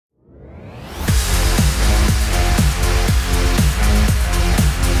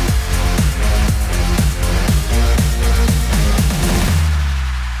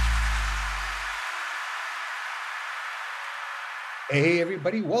Hey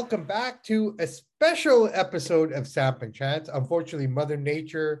everybody, welcome back to a special episode of Samp and Chance. Unfortunately, Mother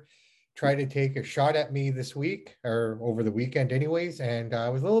Nature tried to take a shot at me this week, or over the weekend anyways, and I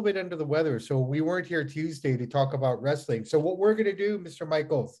was a little bit under the weather, so we weren't here Tuesday to talk about wrestling. So what we're going to do, Mr.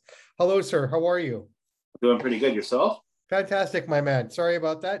 Michaels. Hello, sir. How are you? Doing pretty good. Yourself? Fantastic, my man. Sorry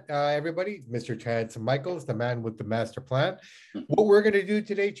about that, everybody. Mr. Chance Michaels, the man with the master plan. What we're going to do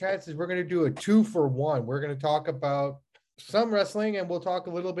today, Chance, is we're going to do a 2-for-1. We're going to talk about some wrestling, and we'll talk a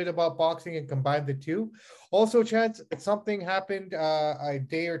little bit about boxing and combine the two. Also, Chance, something happened a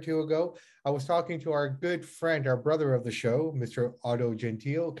day or two ago. I was talking to our good friend, our brother of the show, Mr. Otto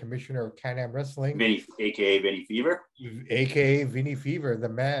Gentile, commissioner of Can-Am Wrestling. Vinny, aka Vinny Fever. AKA Vinny Fever, the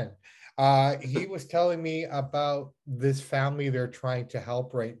man. He was telling me about this family they're trying to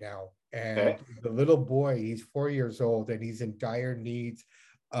help right now. And the little boy, he's 4 years old, and he's in dire needs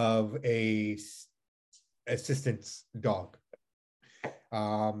of a assistance dog.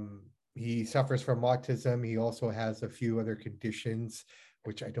 He suffers from autism. He also has a few other conditions,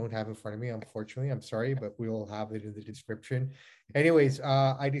 which I don't have in front of me, unfortunately. I'm sorry, but we'll have it in the description. Anyways,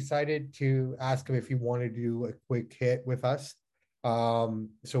 I decided to ask him if he wanted to do a quick hit with us.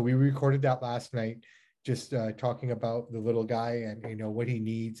 So we recorded that last night, just talking about the little guy and what he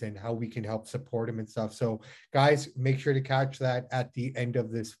needs and how we can help support him and stuff. So guys, make sure to catch that at the end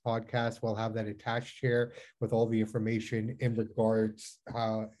of this podcast. We'll have that attached here with all the information in regards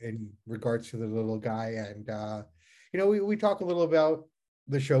to the little guy. And we talk a little about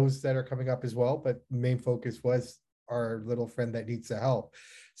the shows that are coming up as well, but the main focus was our little friend that needs the help.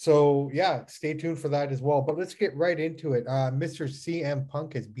 So yeah, stay tuned for that as well. But let's get right into it. Mr. CM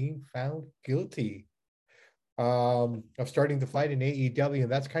Punk is being found guilty of starting to fight in AEW,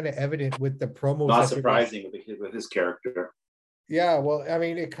 and that's kind of evident with the promos. Not surprising with his character. Yeah, well, I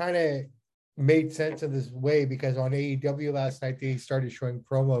mean, it kind of made sense in this way because on AEW last night they started showing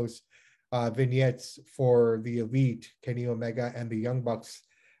promos, vignettes for the Elite, Kenny Omega and the Young Bucks.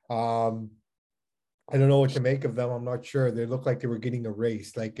 I don't know what to make of them. I'm not sure. They look like they were getting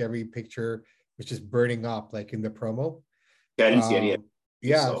erased. Like every picture was just burning up, like in the promo. Yeah, I didn't see any.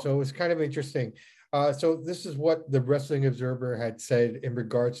 Yeah, so it was kind of interesting. So this is what the Wrestling Observer had said in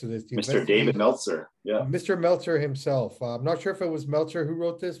regards to this. Mr. David Meltzer. Yeah. Mr. Meltzer himself. I'm not sure if it was Meltzer who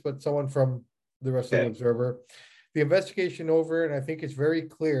wrote this, but someone from the Wrestling Observer. The investigation over, and I think it's very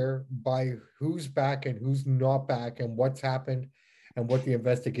clear by who's back and who's not back and what's happened and what the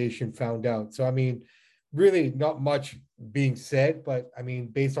investigation found out. So, I mean, really not much being said, but I mean,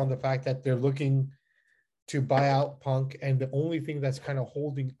 based on the fact that they're looking to buy out Punk, and the only thing that's kind of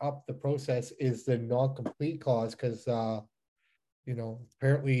holding up the process is the non-complete clause, because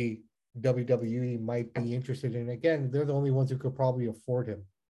apparently WWE might be interested in. Again, they're the only ones who could probably afford him.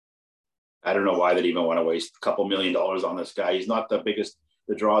 I don't know why they'd even want to waste a couple $1 million on this guy. He's not the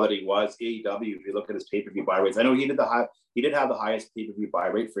draw that he was. AEW, if you look at his pay-per-view buy rates, I know he did have the highest pay-per-view buy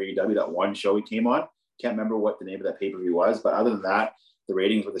rate for AEW. That one show he came on, can't remember what the name of that pay-per-view was, but other than that, the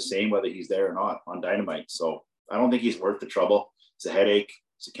ratings were the same whether he's there or not on Dynamite. So I don't think he's worth the trouble. It's a headache.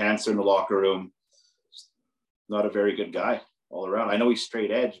 It's a cancer in the locker room. Not a very good guy all around. I know he's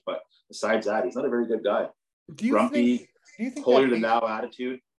straight edge, but besides that, he's not a very good guy. Grumpy, holier than thou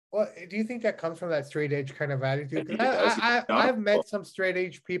attitude. Well, do you think that comes from that straight edge kind of attitude? I've met some straight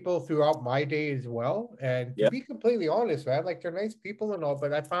edge people throughout my day as well. And to be completely honest, man, like they're nice people and all,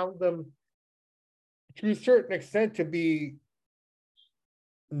 but I found them to a certain extent to be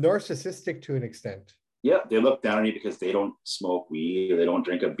narcissistic to an extent. Yeah, they look down on you because they don't smoke weed or they don't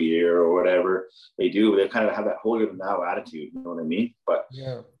drink a beer or whatever they do. They kind of have that holier than thou attitude. You know what I mean? But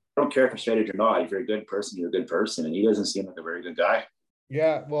I don't care if you're straight edge or not. If you're a good person, you're a good person. And he doesn't seem like a very good guy.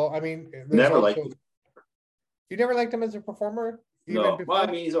 Yeah, well, I mean, you never liked him as a performer? No, well, I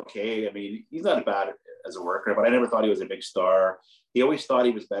mean, he's okay. I mean, he's not bad as a worker, but I never thought he was a big star. He always thought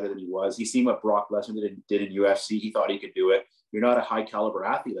he was better than he was. He seen what Brock Lesnar did in UFC. He thought he could do it. You're not a high caliber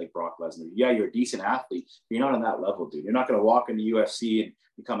athlete like Brock Lesnar. Yeah, you're a decent athlete. But you're not on that level, dude. You're not going to walk into UFC and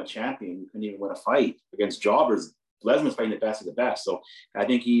become a champion. You couldn't even win a fight against jobbers. Lesnar's fighting the best of the best. So I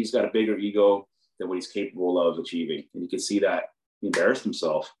think he's got a bigger ego than what he's capable of achieving. And you can see that he embarrassed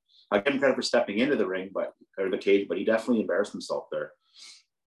himself. I give him credit for stepping into the ring, or the cage, but he definitely embarrassed himself there.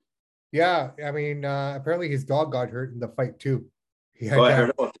 Yeah, I mean, apparently his dog got hurt in the fight too. I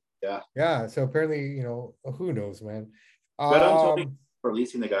heard about that. Yeah. So apparently, who knows, man. But I'm hoping for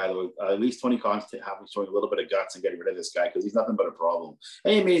releasing the guy, though. At least Tony Khan's showing a little bit of guts and getting rid of this guy because he's nothing but a problem.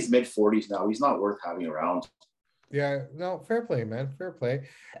 And he's mid-40s now. He's not worth having around. Yeah, no, fair play, man. Fair play.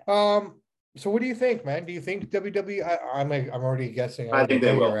 So what do you think, man? Do you think WWE? I'm already guessing. I think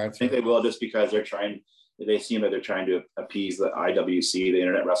they will. I think they will just because they're trying They seem like they're trying to appease the IWC, the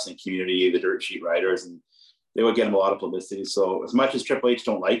Internet Wrestling Community, the dirt sheet writers, and they would get him a lot of publicity. So as much as Triple H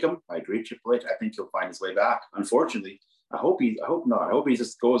don't like him, I agree. Triple H, I think he'll find his way back. Unfortunately, I hope not. I hope he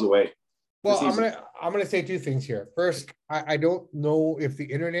just goes away. Well, I'm gonna say two things here. First, I don't know if the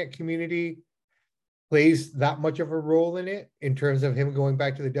internet community plays that much of a role in it in terms of him going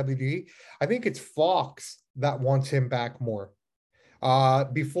back to the WWE. I think it's Fox that wants him back more.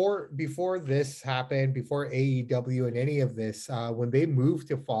 Before this happened, before AEW and any of this, when they moved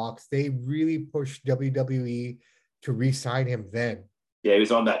to Fox, they really pushed WWE to re-sign him then. Yeah, he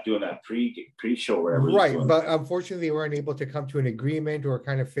was on that doing that pre-show wherever. Right, but unfortunately, they weren't able to come to an agreement or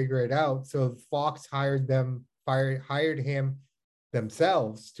kind of figure it out. So Fox hired him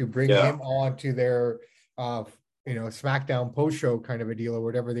themselves to bring him on to their SmackDown post show kind of a deal or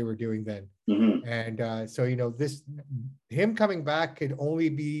whatever they were doing then. Mm-hmm. And so him coming back could only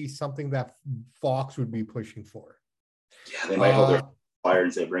be something that Fox would be pushing for. Yeah, they might hold their fire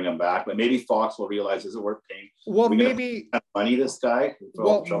and say bring him back, but maybe Fox will realize is it worth paying? Well, maybe money this guy.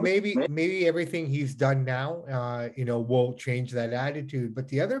 Well, maybe everything he's done now, will change that attitude. But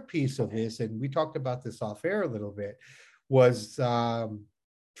the other piece of this, and we talked about this off air a little bit, was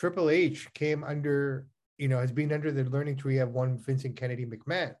Triple H came under, has been under the learning tree of one Vincent Kennedy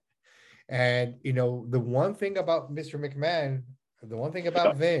McMahon. And, the one thing about Mr. McMahon, the one thing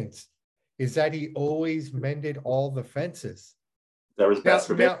about Vince is that he always mended all the fences. That was best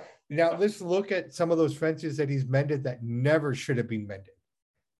for him. Now, let's look at some of those fences that he's mended that never should have been mended.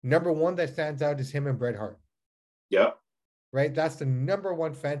 Number one that stands out is him and Bret Hart. Yeah. Right? That's the number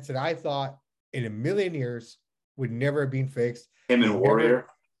one fence that I thought in a million years would never have been fixed. Him and Warrior.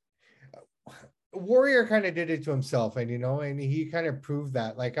 Warrior kind of did it to himself, and and he kind of proved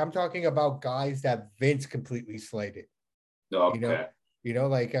that. Like, I'm talking about guys that Vince completely slated. Okay.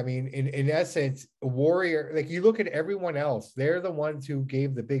 In essence, Warrior, like, you look at everyone else, they're the ones who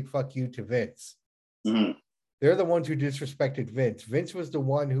gave the big fuck you to Vince. Mm-hmm. They're the ones who disrespected Vince. Vince was the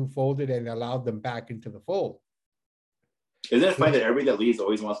one who folded and allowed them back into the fold. Isn't it funny that everybody that leaves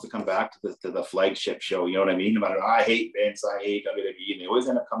always wants to come back to the flagship show? You know what I mean? No matter, I hate Vince, I hate WWE, and they always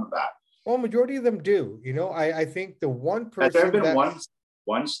end up coming back. Well, majority of them do. I think the one person. Has there been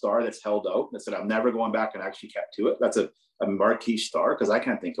one star that's held out that said, I'm never going back and actually kept to it? That's a marquee star, because I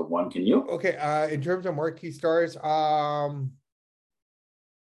can't think of one. Can you? Okay. In terms of marquee stars,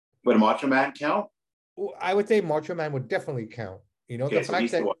 would Macho Man count? I would say Macho Man would definitely count. Okay, the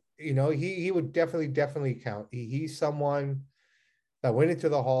fact that he would definitely count. He's someone that went into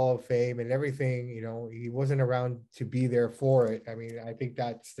the Hall of Fame and everything. He wasn't around to be there for it. I mean, I think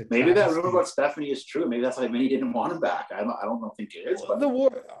that's the maybe that rumor about Stephanie is true. Maybe that's why many didn't want him back. I don't think it is. But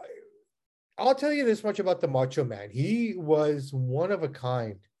I'll tell you this much about the Macho Man. He was one of a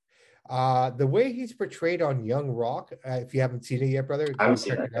kind. The way he's portrayed on Young Rock, if you haven't seen it yet, brother, I haven't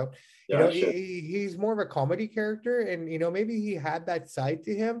seen it out. Yeah, he's more of a comedy character, and maybe he had that side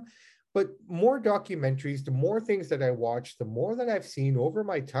to him. But more documentaries, the more things that I watched, the more that I've seen over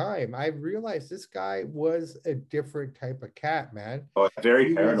my time, I realized this guy was a different type of cat, man. Oh,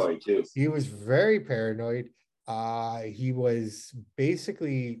 very paranoid too. He was very paranoid. He was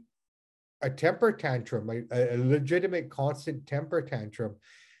basically a temper tantrum, a legitimate constant temper tantrum.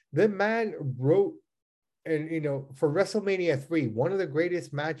 The man wrote, and for WrestleMania 3, one of the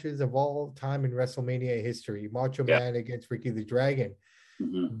greatest matches of all time in WrestleMania history, Macho Man against Ricky the Dragon.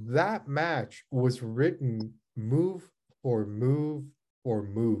 Mm-hmm. That match was written move for move for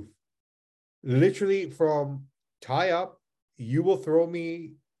move. Literally from tie up, you will throw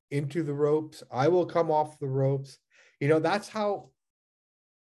me into the ropes, I will come off the ropes. That's how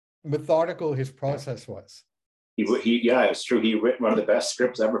methodical his process was. It's true. He written one of the best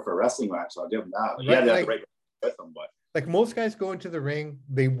scripts ever for a wrestling match, so I'll give him that. He had that right with him, but like most guys go into the ring,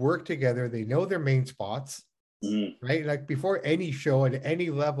 they work together, they know their main spots. Mm-hmm. Right? Like before any show at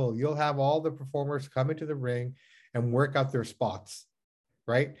any level, you'll have all the performers come into the ring and work out their spots,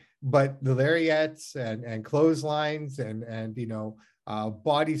 right? But the lariats and clotheslines and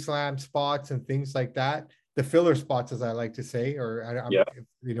body slam spots and things like that, the filler spots, as I like to say, or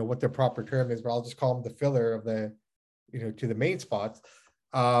what the proper term is, but I'll just call them the filler of the, to the main spots.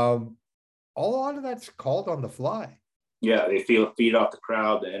 A lot of that's called on the fly. Yeah, they feed off the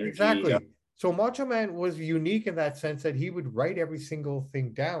crowd, the energy. Exactly. Yeah. So Macho Man was unique in that sense that he would write every single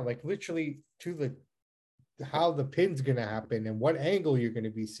thing down, like literally to how the pin's going to happen and what angle you're going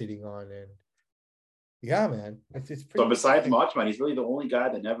to be sitting on. And yeah, man, it's pretty. So besides Macho Man, he's really the only guy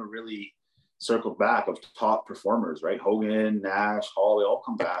that never really circled back of top performers, right? Hogan, Nash, Hall, they all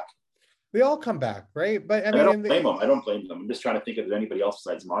come back. They all come back, right? But I don't blame them. I don't blame them. I'm just trying to think of anybody else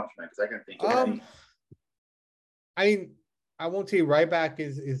besides Macho Man, because I can't think of any. I mean, I won't say Ryback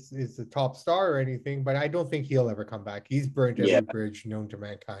is the top star or anything, but I don't think he'll ever come back. He's burnt Yeah, every bridge known to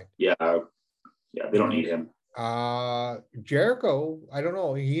mankind. yeah, yeah. They You don't know, need him. Jericho, I don't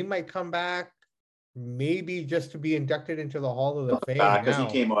know. He might come back, maybe just to be inducted into the Hall of the Fame Back because he now.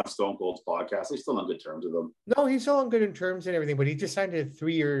 came on Stone Cold's podcast. They're still on good terms with him. No, he's still on good in terms and everything, but he just signed a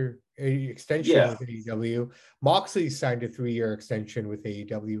 3-year extension Yeah, with AEW. Moxley signed a 3-year extension with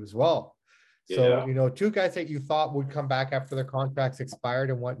AEW as well. So, yeah. two guys that you thought would come back after their contracts expired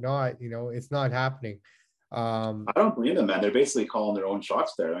and whatnot, it's not happening. I don't blame them, man. They're basically calling their own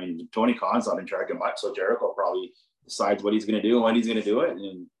shots there. I mean, Tony Khan's not in charge of much, so Jericho probably decides what he's going to do and when he's going to do it.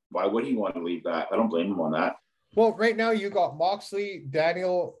 And why would he want to leave that? I don't blame him on that. Well, right now you got Moxley,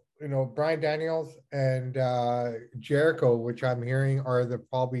 Daniel, Brian Daniels, and Jericho, which I'm hearing are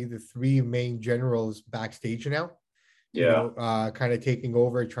probably the three main generals backstage now. Yeah. Kind of taking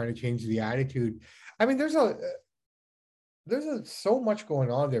over, trying to change the attitude. I mean, there's so much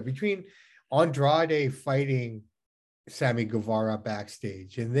going on there between Andrade fighting Sammy Guevara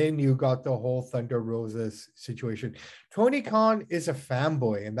backstage, and then you got the whole Thunder Rosa situation. Tony Khan is a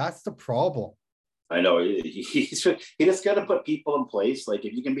fanboy, and that's the problem. I know he just got to put people in place. Like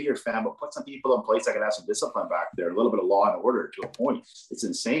if you can be your fan, but put some people in place that can have some discipline back there, a little bit of law and order to a point. It's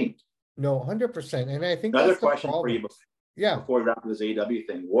insane. No, 100%, and I think Another that's the question for problem. you Yeah. Before we wrap up this AEW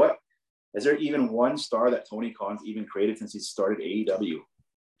thing, what is there even one star that Tony Khan's even created since he started AEW?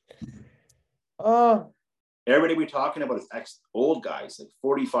 Everybody we're talking about is old guys, like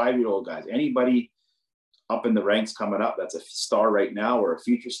 45-year-old guys. Anybody up in the ranks coming up that's a star right now or a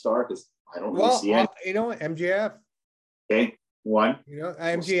future star? Because I don't really see any. MJF. Okay, one.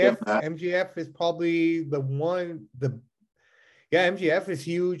 MJF is probably the one. MJF is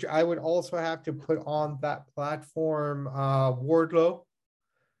huge. I would also have to put on that platform. Wardlow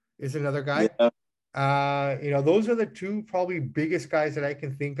is another guy. Yeah. Those are the two probably biggest guys that I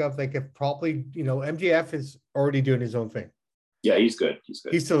can think of. Like if probably, MJF is already doing his own thing. Yeah, he's good.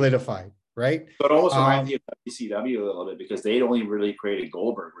 He's solidified, right? So it almost reminds me of WCW a little bit because they'd only really created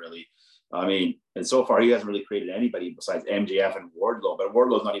Goldberg, really. I mean, and so far he hasn't really created anybody besides MJF and Wardlow, but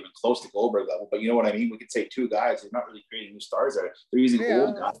Wardlow's not even close to Goldberg level. But you know what I mean? We could say two guys. They're not really creating new stars there. They're using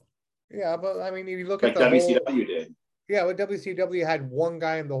old guys. Yeah, but I mean, if you look at the WCW did. Yeah, well, WCW had one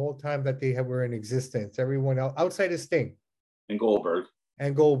guy in the whole time that they were in existence. Everyone else outside of Sting and Goldberg,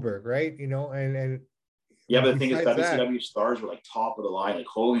 right? And yeah, but the thing is, WCW stars were like top of the line, like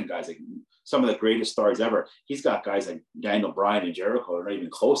Hogan guys, like some of the greatest stars ever. He's got guys like Daniel Bryan and Jericho are not even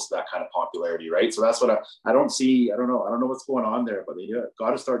close to that kind of popularity, right? So that's what I don't see. I don't know what's going on there, but they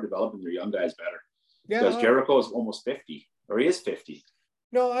got to start developing their young guys better. Yeah, because Jericho is almost 50, or he is 50.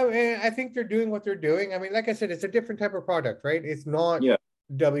 No, I think they're doing what they're doing. I mean, like I said, it's a different type of product, right? It's not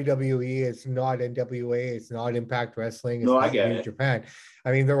WWE, it's not NWA, it's not Impact Wrestling, it's not New Japan.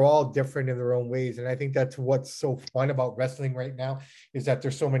 I mean, they're all different in their own ways. And I think that's what's so fun about wrestling right now is that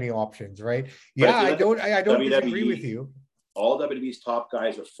there's so many options, right? Yeah, I don't disagree with you. All WWE's top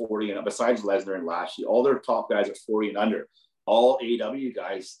guys are 40 and up, besides Lesnar and Lashley. All their top guys are 40 and under. All AEW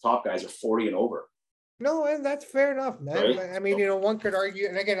guys, top guys are 40 and over. No, and that's fair enough, man. Right? I mean, one could argue,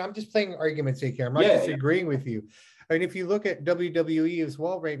 and again, I'm just playing argument's sake here. I'm not disagreeing with you. I mean, if you look at WWE as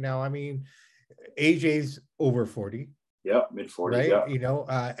well right now, I mean, AJ's over 40. Yeah, mid-40s, right?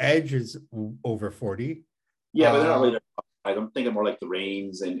 Yeah. Edge is over 40. Yeah, but they're not really, I'm thinking more like the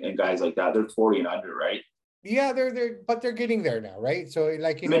Reigns and guys like that. They're 40 and under, right? Yeah, they're getting there now, right? So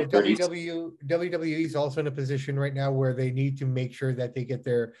like, WWE is also in a position right now where they need to make sure that they get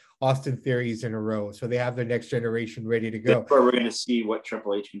their Austin Theories in a row. So they have the next generation ready to go. That's where we're going to see what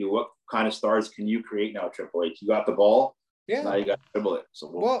Triple H can do. What kind of stars can you create now, Triple H? You got the ball. Yeah. Now you got to dribble it.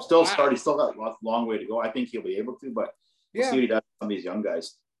 So we'll still start. He's still got a long way to go. I think he'll be able to, but we'll see what he does with some of these young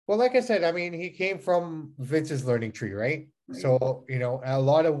guys. Well, like I said, I mean, he came from Vince's learning tree, right? So, a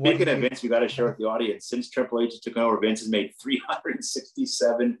lot of what. Speaking of Vince, we got to share with the audience. Since Triple H took over, Vince has made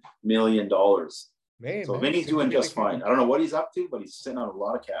 $367 million. So Vinny's doing just fine. I don't know what he's up to, but he's sitting on a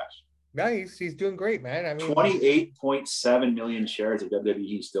lot of cash. Yeah, he's doing great, man. I mean, 28.7 million shares of WWE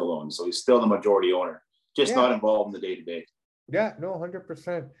he still owns. So he's still the majority owner, just not involved in the day-to-day. Yeah, no,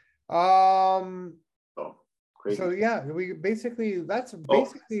 100%. Crazy. So yeah,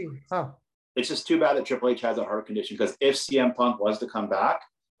 It's just too bad that Triple H has a heart condition, because if CM Punk was to come back,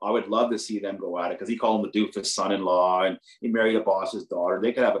 I would love to see them go at it, because he called him the doofus son-in-law and he married a boss's daughter.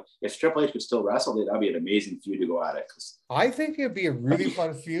 They could have if Triple H could still wrestle, that'd be an amazing feud to go at it. I think it'd be a really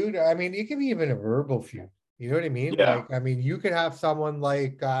fun feud. I mean, it could be even a verbal feud. You know what I mean? Yeah. Like, I mean, you could have someone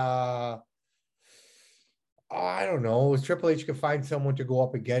like I don't know. Triple H could find someone to go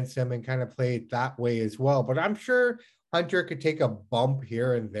up against him and kind of play it that way as well. But I'm sure Hunter could take a bump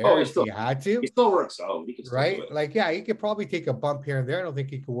here and Oh, there if he had he to, still works out. He can still do right? it. Like, yeah, he could probably take a bump here and there. I don't think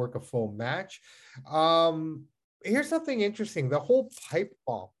he could work a full match. Um, Here's something interesting. The whole pipe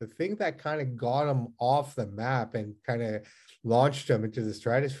bomb, the thing that kind of got him off the map and kind of launched him into the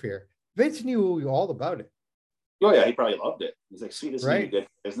stratosphere. Vince knew all about it, Oh yeah, he probably loved it. He's like, "Sweet, this is gonna be right? good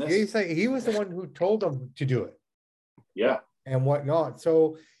business." He's like, he was the one who told him to do it Yeah, and whatnot.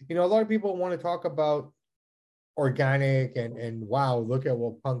 So, a lot of people want to talk about organic and wow, look at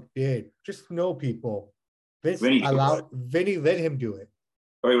what Punk did. Just know, people, Vinny let him do it.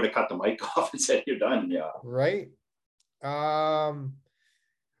 Or he would have cut the mic off and said, "You're done." Yeah. Right. Um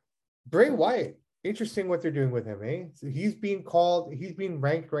Bray Wyatt. Interesting what they're doing with him, eh? So he's being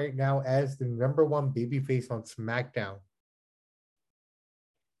ranked right now as the #1 babyface on SmackDown.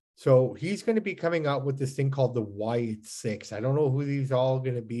 So he's going to be coming out with this thing called the Wyatt Six. I don't know who these all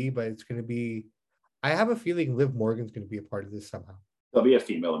going to be, but it's going to be. I have a feeling Liv Morgan's going to be a part of this somehow. There'll be a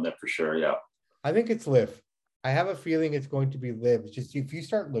female in there for sure. Yeah. I think it's Liv. I have a feeling it's going to be Liv. It's just if you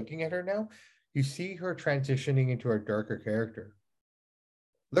start looking at her now, you see her transitioning into a darker character.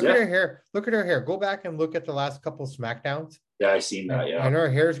 Look at her hair. Look at her hair. Go back and look at the last couple of SmackDowns. Yeah, I've seen that. Yeah. And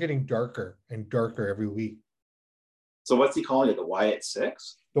her hair is getting darker and darker every week. So what's he calling it? The Wyatt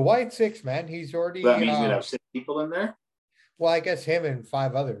Six? The Wyatt Six, man. He's already. So that means he's gonna have 6 people in there. Well, I guess him and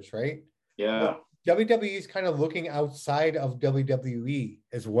 5 others, right? Yeah. But WWE is kind of looking outside of WWE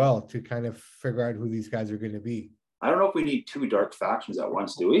as well to kind of figure out who these guys are going to be. I don't know if we need 2 dark factions at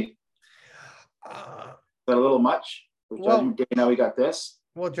once, do we? Is that a little much? With Judgment Day, now we got this.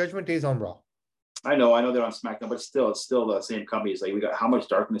 Well, Judgment Day's on Raw. I know they're on SmackDown, but still, it's still the same company. It's like, we got, how much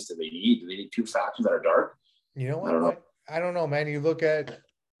darkness do they need? Do they need 2 factions that are dark? You know what? I don't know, man. You look at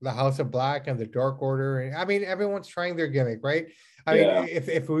the House of Black and the Dark Order, and I mean, everyone's trying their gimmick, right? I mean,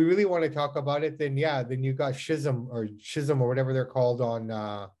 if we really want to talk about it, then you got Schism or whatever they're called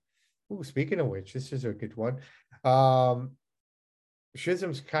on. Speaking of which, this is a good one.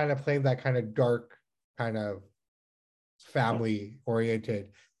 Schism's kind of playing that kind of dark, kind of family oriented,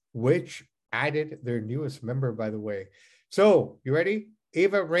 which added their newest member, by the way. So you ready?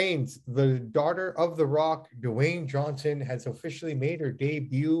 Ava Reigns, the daughter of The Rock, Dwayne Johnson, has officially made her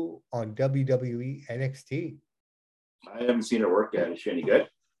debut on WWE NXT. I haven't seen her work yet. Is she any good?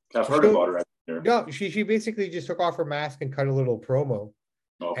 I've heard about her. No, she basically just took off her mask and cut a little promo.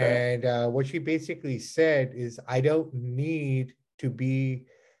 Okay. And what she basically said is, I don't need to be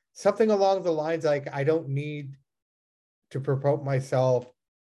something along the lines like, I don't need to promote myself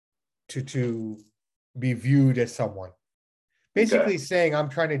to be viewed as someone. Basically saying, I'm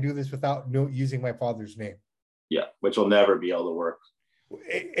trying to do this without using my father's name. Yeah, which will never be able to work.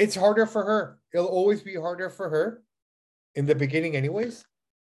 It's harder for her. It'll always be harder for her in the beginning anyways.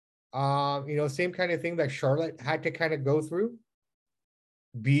 Same kind of thing that Charlotte had to kind of go through,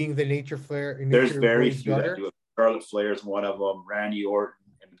 being the Nature Flair. There's very few that do it. Charlotte Flair is one of them, Randy Orton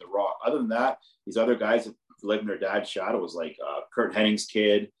and The Rock. Other than that, these other guys that live in their dad's shadow was like Kurt Hennig's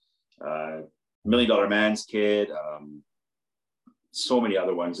kid, $1 Million Man's kid, so many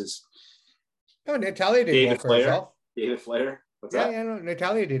other ones. Natalia did well for herself. David Flair. What's that? Yeah,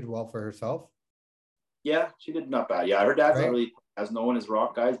 Natalia did well for herself. Yeah, she did not bad. Yeah, her dad's not really as known as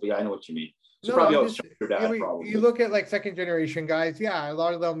Rock guys, but yeah, I know what you mean. She probably outshone her dad, probably. You look at like second generation guys, yeah, a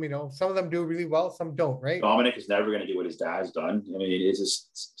lot of them, some of them do really well, some don't, right? Dominic is never going to do what his dad's done. I mean,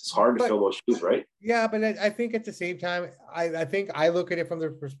 it's hard to fill those shoes, right? Yeah, but I think at the same time, I think I look at it from the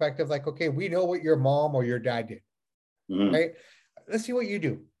perspective like, okay, we know what your mom or your dad did, right? Let's see what you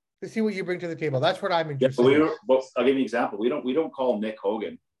do. Let's see what you bring to the table. That's what I'm interested in. I'll give you an example. We don't call Nick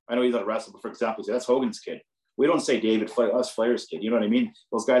Hogan. I know he's not a wrestler, but for example, that's Hogan's kid. We don't say David Flair, that's Flair's kid. You know what I mean?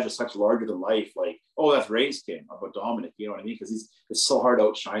 Those guys are such larger than life. Like, oh, that's Ray's kid. About Dominic, you know what I mean? Because it's so hard to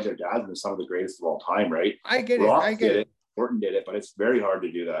outshine their dads, and they're some of the greatest of all time, right? I get it. Orton did it, but it's very hard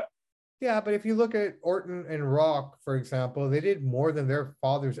to do that. Yeah, but if you look at Orton and Rock, for example, they did more than their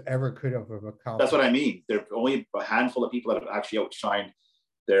fathers ever could have accomplished. That's what I mean. There are only a handful of people that have actually outshined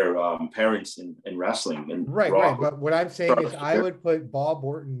their parents in wrestling. And right. But what I'm saying is I would put Bob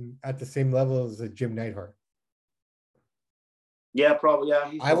Orton at the same level as a Jim Neidhart. Yeah, probably.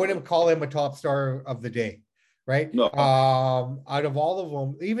 Yeah, I wouldn't call him a top star of the day, right? No. Out of all of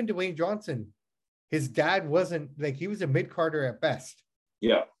them, even Dwayne Johnson, his dad wasn't like, he was a mid-carder at best.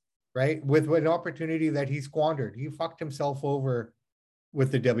 Yeah. Right? With an opportunity that he squandered. He fucked himself over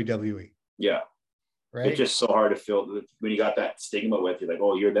with the WWE. Yeah. right? It's just so hard to feel when you got that stigma with you, like,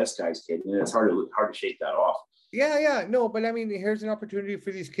 oh, you're this guy's kid, and it's hard to shake that off. Yeah, no, but I mean, here's an opportunity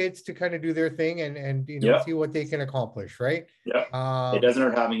for these kids to kind of do their thing and Yeah, see what they can accomplish, right? yeah. It Um, doesn't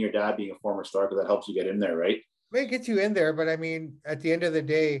hurt having your dad being a former star because that helps you get in there, right? it gets you in there, but I mean, at the end of the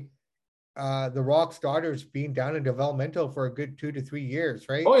day, the Rock's daughter's been down in developmental for a good 2 to 3 years,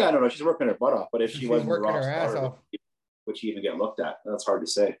 right? Oh yeah, no, she's working her butt off. But if So she she's wasn't the working rock her ass star, off. would she even get looked at? That's hard to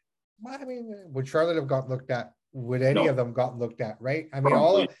say. Well, I mean, would Charlotte have got looked at? Would any of No, them got looked at, right? I mean,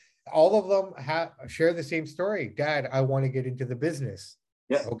 probably. all of them share the same story. Dad, I want to get into the business.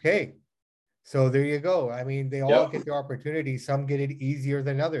 Yeah, Okay. So there you go. I mean, they all yeah. get the opportunity. Some get it easier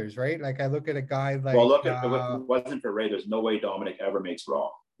than others, right? Like I look at a guy Well, like look at if it wasn't for Ray, there's no way Dominic ever makes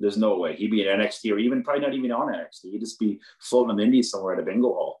Raw. There's no way he'd be in NXT or even probably not even on NXT. He'd just be floating in Indies somewhere at a bingo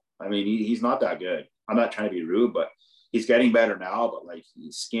hall. I mean, he's not that good. I'm not trying to be rude, but he's getting better now. But like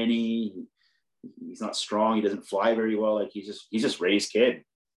he's skinny, he's not strong. He doesn't fly very well. Like he's just Ray's kid.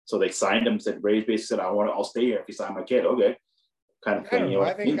 So they signed him. Said Ray basically said, I'll stay here if you sign my kid." Okay, kind of I thing. don't You know. know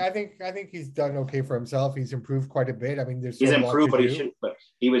I what I think mean? I think I think he's done okay for himself. He's improved quite a bit. I mean, there's He's still a lot improved, to but do.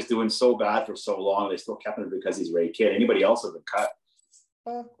 he was doing so bad for so long. They still kept him because he's Ray kid. Anybody else would have cut.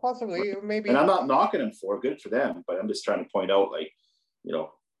 Possibly, And I'm maybe. not knocking him for good for them, but I'm just trying to point out, like, you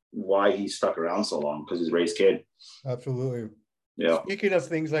know, why he stuck around so long because he's Ray's kid. Absolutely. Yeah. Speaking of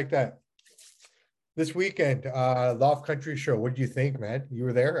things like that, this weekend, Loft Country Show. What do you think, man? You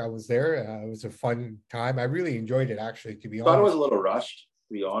were there. I was there. It was a fun time. I really enjoyed it, actually, to be Thought it was honest. a little rushed,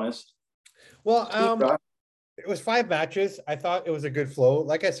 to be honest. Well, it was 5 matches. I thought it was a good flow.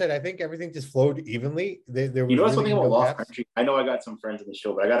 Like I said, I think everything just flowed evenly. There You was know really something about no Lost depth. Country? I know I got some friends in the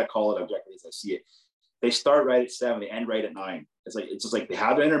show, but I got to call it objectively as I see it. They start right at 7, they end right at 9. It's just like they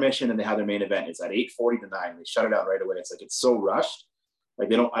have their intermission and they have their main event. It's at 8:40 to 9. They shut it down right away. It's like it's so rushed. Like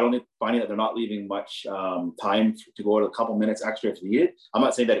I don't find that they're not leaving much time to go to a couple minutes extra if needed. I'm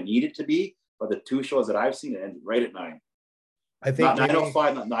not saying that it needed to be, but the 2 shows that I've seen, it ended right at 9. I think Not maybe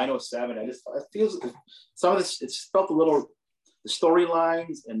 9:05, not 9:07. It feels some of this. It's felt a little. The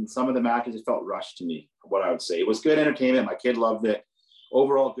storylines and some of the matches, it felt rushed to me. What I would say, it was good entertainment. My kid loved it.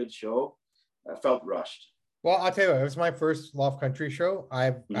 Overall, good show. I felt rushed. Well, I'll tell you what, it was my first Loft Country show.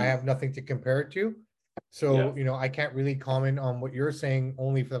 I have nothing to compare it to. Yeah. So, I can't really comment on what you're saying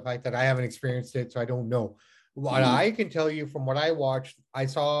only for the fact that I haven't experienced it, so I don't know. What I can tell you from what I watched, I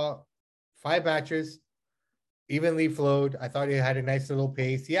saw 5 matches, evenly flowed. I thought it had a nice little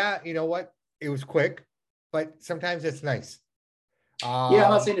pace. Yeah, you know what? It was quick, but sometimes it's nice. Yeah, I'm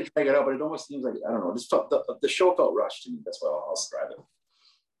not saying to drag it out, but it almost seems like I don't know. Just felt the show felt rushed to me. That's what I'll describe it.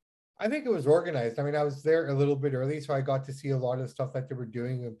 I think it was organized. I mean, I was there a little bit early, so I got to see a lot of stuff that they were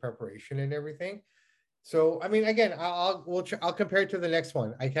doing in preparation and everything. So, I mean, again, I'll compare it to the next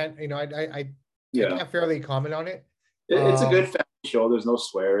one. I can't, I Yeah, can't fairly comment on it. it's a good family show. There's no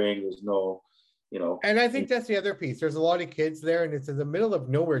swearing. There's no, And I think that's the other piece. There's a lot of kids there, and it's in the middle of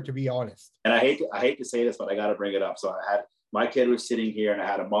nowhere, to be honest. And I hate to say this, but I got to bring it up. So I had my kid was sitting here, and I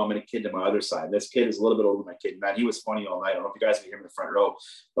had a mom and a kid to my other side. This kid is a little bit older than my kid. Man, he was funny all night. I don't know if you guys can hear him in the front row,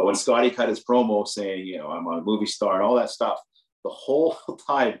 but when Scotty cut his promo saying, I'm a movie star and all that stuff, the whole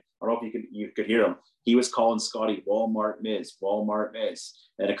time, I don't know if you could hear him. He was calling Scotty Walmart Miz, Walmart Miz.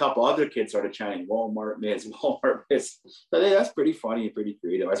 And a couple other kids started chanting Walmart Miz, Walmart Miz. So that's pretty funny and pretty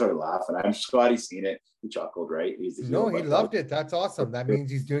creative. I started laughing. I'm Scotty seen it. He chuckled, right? He's the No, hero, he loved it. That's awesome. That means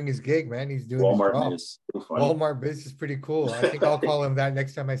he's doing his gig, man. He's doing his Walmart job. Miz. Pretty funny. Walmart Biz is pretty cool. I think I'll call him that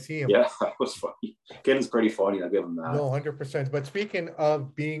next time I see him. Yeah, that was funny. Kid is pretty funny. I'll give him that. No, 100%. But speaking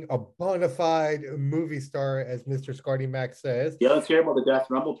of being a bona fide movie star, as Mr. Scotty Mac says. Yeah, let's hear about the Death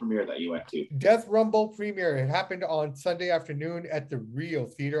Rumble premiere that you went to. Death Rumble premiere. It happened on Sunday afternoon at the Rio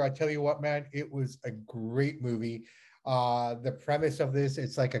Theater. I tell you what, man, it was a great movie. The premise of this,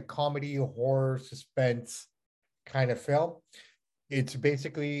 it's like a comedy, horror, suspense kind of film. It's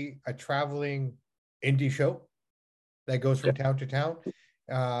basically a traveling indie show that goes from town to town.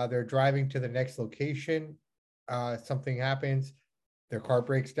 They're driving to the next location. Something happens. Their car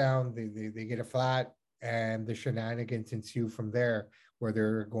breaks down. They get a flat, and the shenanigans ensue from there, where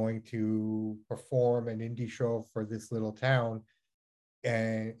they're going to perform an indie show for this little town,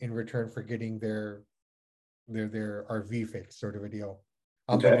 and in return for getting their RV fixed, sort of a deal.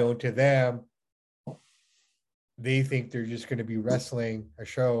 Unbeknown to them, they think they're just going to be wrestling a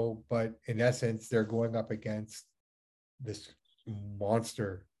show, but in essence, they're going up against this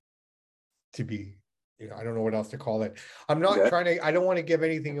monster to be, I don't know what else to call it. I'm not trying to, I don't want to give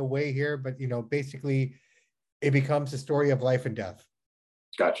anything away here, but basically it becomes a story of life and death.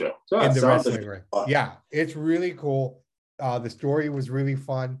 Gotcha. In the wrestling ring. Yeah, it's really cool. The story was really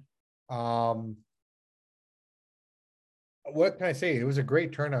fun. what can I say? It was a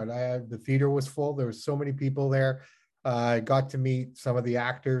great turnout. The theater was full. There was so many people there. I got to meet some of the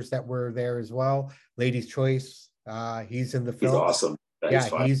actors that were there as well. Lady's Choice, he's in the He's film. awesome. He's Yeah,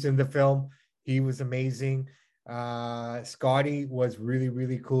 fun. he's in the film. He was amazing. Scotty was really,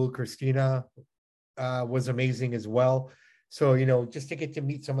 really cool. Christina was amazing as well. So, just to get to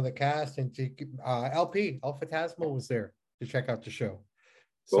meet some of the cast and to LP, Alpha Tasmo was there to check out the show.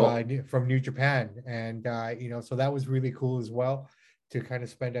 So Cool. I knew from New Japan. And, so that was really cool as well to kind of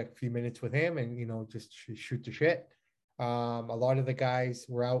spend a few minutes with him and, just shoot the shit. A lot of the guys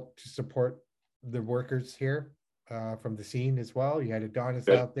were out to support the workers here from the scene as well. You had Adonis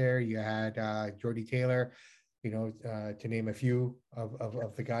Good. out there. You had Jordy Taylor, to name a few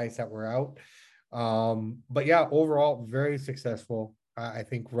of the guys that were out. But yeah, overall, very successful. I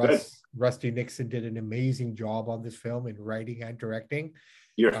think Good. Rusty Nixon did an amazing job on this film in writing and directing.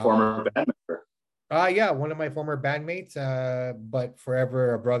 Your former band member. Yeah, one of my former bandmates, but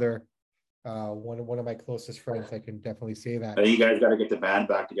forever a brother. One of my closest friends. I can definitely say that. I think you guys got to get the band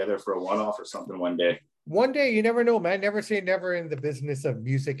back together for a one-off or something one day. One day, you never know, man. Never say never in the business of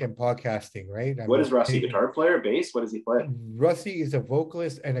music and podcasting, right? What is Rusty? Guitar player, bass? What does he play? Rusty is a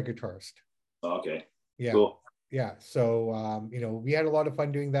vocalist and a guitarist. Oh, okay. Yeah. Cool. Yeah. So, we had a lot of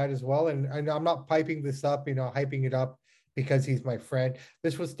fun doing that as well. And I'm not piping this up, hyping it up because he's my friend.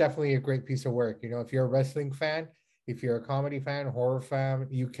 This was definitely a great piece of work. If you're a wrestling fan, if you're a comedy fan, horror fan,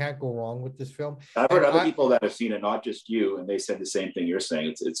 you can't go wrong with this film. I've heard other people that have seen it, not just you, and they said the same thing you're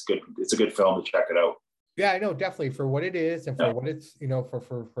saying. It's good. It's a good film to check it out. Yeah, I know, definitely for what it is and for what it's,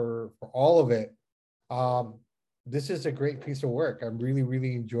 for all of it. This is a great piece of work. I really,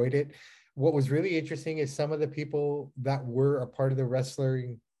 really enjoyed it. What was really interesting is some of the people that were a part of the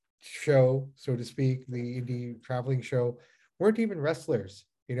wrestling show, so to speak, the indie traveling show, weren't even wrestlers.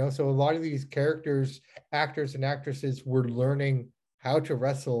 So a lot of these characters, actors and actresses were learning how to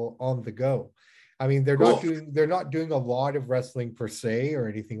wrestle on the go. I mean, they're not doing a lot of wrestling per se or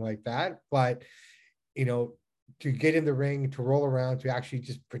anything like that, but to get in the ring, to roll around, to actually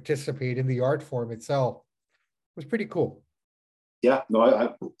just participate in the art form itself was pretty cool. Yeah,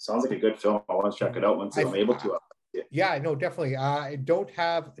 no, sounds like a good film. I want to check it out once I'm able to. Yeah, no, definitely. I don't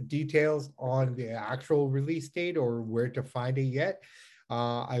have details on the actual release date or where to find it yet.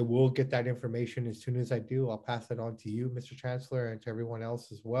 I will get that information as soon as I do. I'll pass it on to you, Mr. Chancellor, and to everyone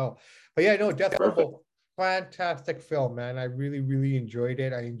else as well. But yeah, no, Death Rumble, fantastic film, man. I really, really enjoyed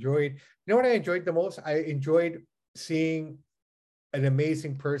it. What I enjoyed the most? I enjoyed seeing an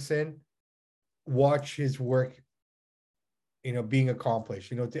amazing person watch his work, being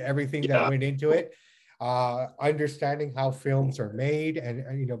accomplished, to everything that went into it. Understanding how films are made.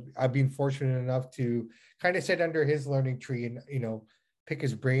 And, I've been fortunate enough to kind of sit under his learning tree and, pick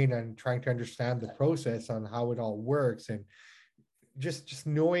his brain and trying to understand the process on how it all works. And just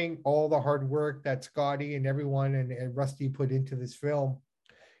knowing all the hard work that Scotty and everyone and Rusty put into this film,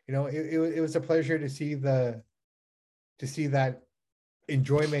 it was a pleasure to see that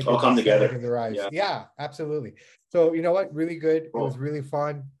enjoyment all come together in their eyes. Yeah, absolutely. So you know what, really good. Cool. It was really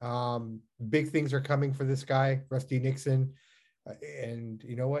fun. Big things are coming for this guy, Rusty Nixon, and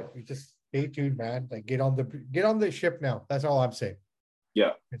you know what, you just stay tuned, man. Like get on the ship now. That's all I'm saying.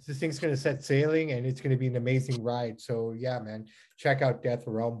 Yeah, this thing's going to set sailing and it's going to be an amazing ride. So yeah, man, check out Death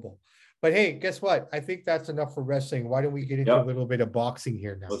Rumble. But hey, guess what? I think that's enough for wrestling. Why don't we get into a little bit of boxing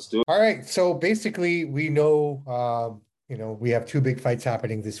here now? Let's do it. All right. So basically, we know, we have two big fights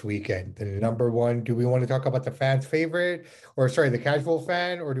happening this weekend. The number one, do we want to talk about the fan's favorite, the casual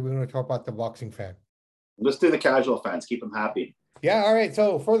fan, or do we want to talk about the boxing fan? Let's do the casual fans. Keep them happy. Yeah, all right.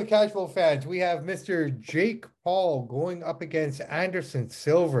 So for the casual fans, we have Mr. Jake Paul going up against Anderson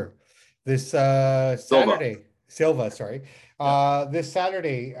Silva this Saturday. Silva, sorry. This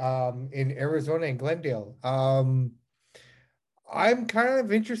Saturday in Arizona in Glendale. I'm kind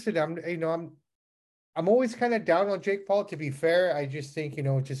of interested. I'm always kind of down on Jake Paul, to be fair. I just think,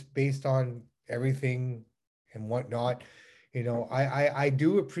 just based on everything and whatnot, I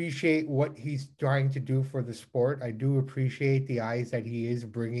do appreciate what he's trying to do for the sport. I do appreciate the eyes that he is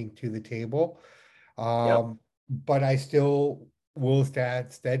bringing to the table. But I still will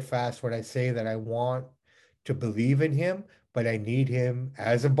stand steadfast when I say that I want to believe in him, but I need him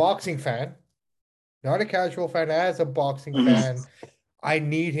as a boxing fan, not a casual fan, as a boxing fan. I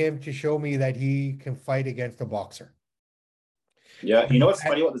need him to show me that he can fight against a boxer. Yeah, you know what's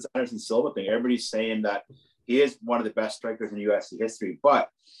funny about this Anderson Silva thing? Everybody's saying that he is one of the best strikers in UFC history, but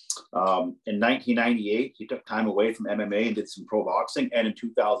in 1998, he took time away from MMA and did some pro boxing, and in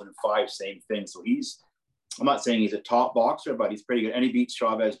 2005, same thing. So I'm not saying he's a top boxer, but he's pretty good, and he beat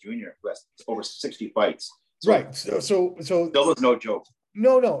Chavez Jr., who has over 60 fights. Right. So still was no joke.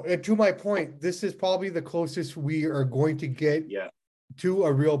 No. To my point, this is probably the closest we are going to get to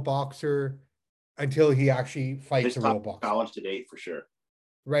a real boxer until he actually fights a real boxer. Challenge to date for sure.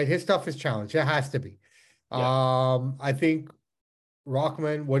 Right. His toughest challenge. It has to be. I think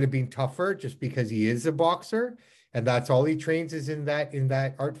Rockman would have been tougher just because he is a boxer and that's all he trains is in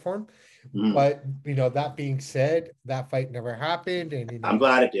that art form. But that being said, that fight never happened, and I'm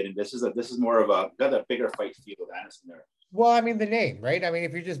glad it didn't. This is more of got a bigger fight feel with Anderson there. Well, I mean the name, right? I mean,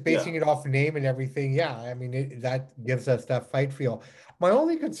 if you're just basing it off name and everything, I mean that gives us that fight feel. My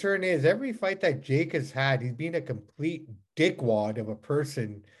only concern is every fight that Jake has had, he's been a complete dickwad of a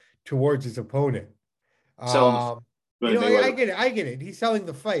person towards his opponent. I get it. He's selling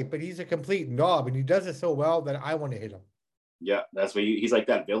the fight, but he's a complete knob, and he does it so well that I want to hit him. Yeah, that's why he's like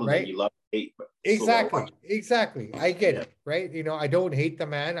that villain that you love to hate. But exactly. I get it, right? I don't hate the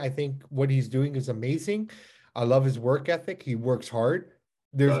man. I think what he's doing is amazing. I love his work ethic. He works hard.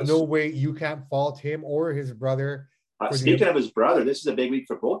 There's no way you can't fault him or his brother. Speaking of his brother, this is a big week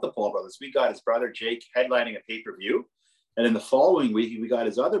for both the Paul brothers. We got his brother Jake headlining a pay-per-view, and in the following week we got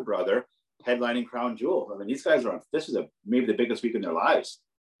his other brother headlining Crown Jewel. I mean, these guys are on. This is maybe the biggest week in their lives.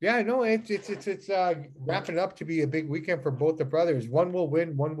 Yeah, no, it's wrapping up to be a big weekend for both the brothers. One will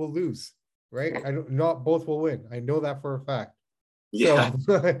win, one will lose, right? Not both will win. I know that for a fact. Yeah.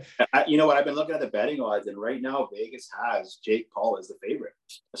 So, you know what? I've been looking at the betting odds, and right now Vegas has Jake Paul as the favorite,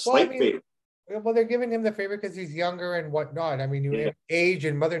 a slight favorite. Well, they're giving him the favorite because he's younger and whatnot. I mean, age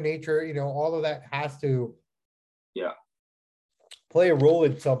and Mother Nature, all of that has to play a role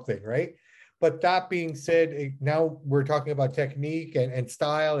in something, right? But that being said, now we're talking about technique and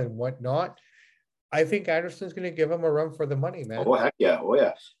style and whatnot. I think Anderson's going to give him a run for the money, man. Oh, heck yeah. Oh,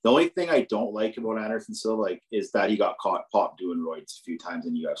 yeah. The only thing I don't like about Anderson still, is that he got caught pop doing roids a few times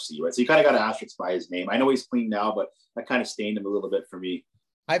in UFC, right? So you kind of got to asterisk by his name. I know he's clean now, but that kind of stained him a little bit for me.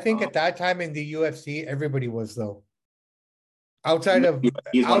 I think at that time in the UFC, everybody was, though. Outside of the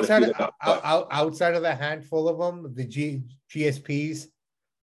handful of them, the GSPs,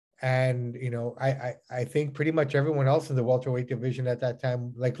 and I think pretty much everyone else in the welterweight division at that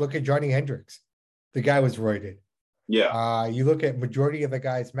time, like look at Johnny Hendricks, the guy was roided. Yeah. You look at majority of the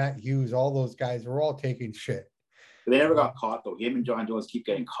guys, Matt Hughes, all those guys were all taking shit. But they never got caught though. Him and John Jones keep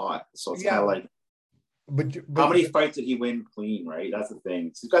getting caught, so it's kind of like. But how many fights did he win clean? Right, that's the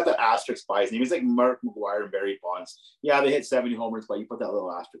thing. So he's got the asterisk by his name. He's like Mark McGuire and Barry Bonds. Yeah, they hit 70 homers, but you put that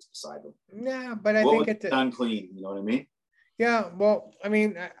little asterisk beside them. Yeah, but I think it's unclean. You know what I mean? Yeah. Well, I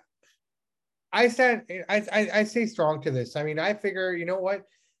mean, I stay strong to this. I mean, I figure, you know what?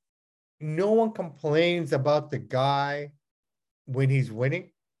 No one complains about the guy when he's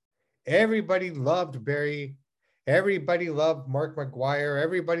winning. Everybody loved Barry. Everybody loved Mark McGuire.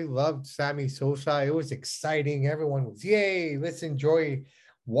 Everybody loved Sammy Sosa. It was exciting. Everyone was, yay, let's enjoy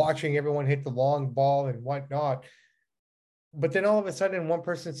watching everyone hit the long ball and whatnot. But then all of a sudden, one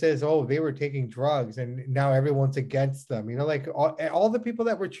person says, oh, they were taking drugs, and now everyone's against them. Like all the people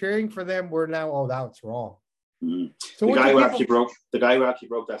that were cheering for them were now, oh, that's wrong. Mm-hmm. So the guy who actually broke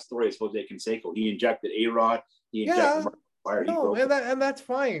that story is Jose Canseco. He injected A-Rod. He injected Mark McGuire. No, and that's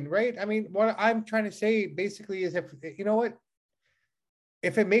fine, right? I mean, what I'm trying to say basically is, if you know what,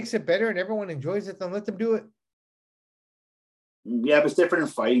 if it makes it better and everyone enjoys it, then let them do it. Yeah, but it's different in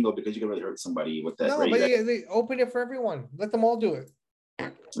fighting though, because you can really hurt somebody with that. No, right? But they open it for everyone. Let them all do it.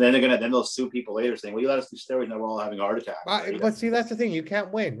 Then they'll sue people later saying, well, you let us do steroids, now we're all having a heart attack. But see, that's the thing. You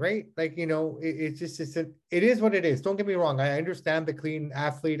can't win, right? Like, it is what it is. Don't get me wrong. I understand the clean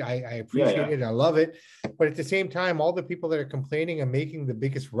athlete. I appreciate it. I love it. But at the same time, all the people that are complaining and making the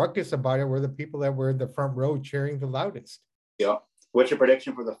biggest ruckus about it were the people that were in the front row cheering the loudest. Yeah. What's your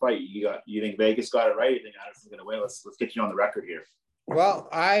prediction for the fight? You think Vegas got it right? You think Anderson's going to win? Let's get you on the record here. Well,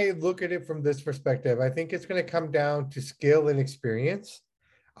 I look at it from this perspective. I think it's going to come down to skill and experience.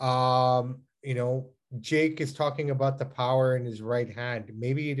 Jake is talking about the power in his right hand.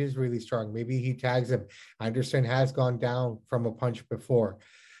 Maybe it is really strong. Maybe he tags him. Anderson has gone down from a punch before.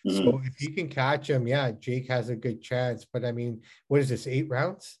 Mm-hmm. So if he can catch him, Jake has a good chance. But I mean, what is this, 8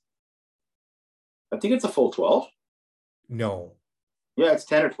 rounds? I think it's a full 12. No. Yeah, it's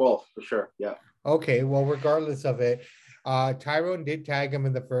 10 or 12 for sure. Yeah. Okay. Well, regardless of it, Tyrone did tag him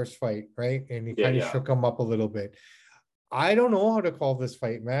in the first fight, right? And he kind of shook him up a little bit. I don't know how to call this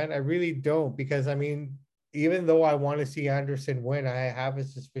fight, man. I really don't, because I mean, even though I want to see Anderson win, I have a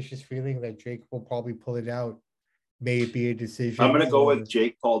suspicious feeling that Jake will probably pull it out. May it be a decision. I'm going to go with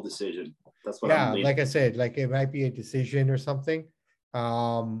Jake Paul decision. That's what I'm like I said, like it might be a decision or something.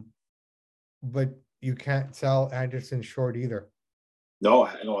 But you can't sell Anderson short either. No,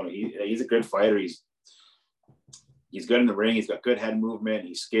 he's a good fighter. He's good in the ring. He's got good head movement.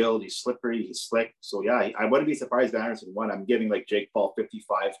 He's skilled. He's slippery. He's slick. So yeah, I wouldn't be surprised if Anderson won. I'm giving like Jake Paul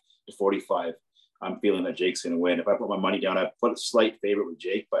 55-45. I'm feeling that Jake's going to win. If I put my money down, I put a slight favorite with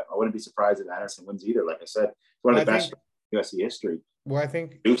Jake, but I wouldn't be surprised if Anderson wins either. Like I said, it's one of the best in UFC history. Well, I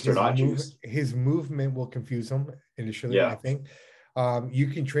think juiced or not juiced. His movement will confuse him initially. Yeah. I think you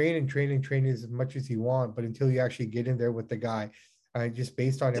can train as much as you want, but until you actually get in there with the guy, just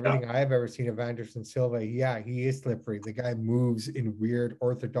based on everything I've ever seen of Anderson Silva, he is slippery. The guy moves in weird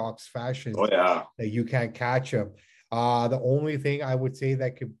orthodox fashions that you can't catch him. The only thing I would say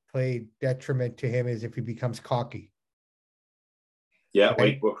that could play detriment to him is if he becomes cocky. Yeah,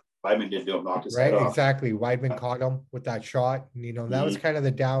 right? Weidman didn't do him, knocked his head off. Exactly. Weidman caught him with that shot. And, that was kind of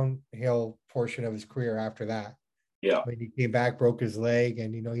the downhill portion of his career after that. Yeah. When he came back, broke his leg,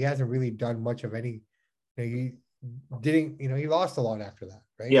 and, he hasn't really done much of any, he lost a lot after that,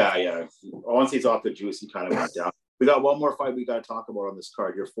 right? Yeah. Once he's off the juice, he kind of went down. We got one more fight we got to talk about on this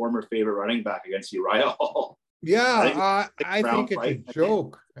card. Your former favorite running back against Uriah Hall. Yeah, I think it's a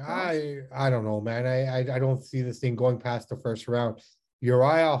joke. I don't know, man. I don't see this thing going past the first round.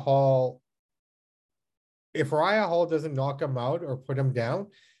 Uriah Hall, if Uriah Hall doesn't knock him out or put him down,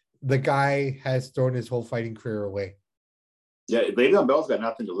 the guy has thrown his whole fighting career away. Yeah, Le'Veon Bell's got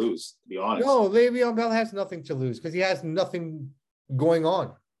nothing to lose, to be honest. No, Le'Veon Bell has nothing to lose because he has nothing going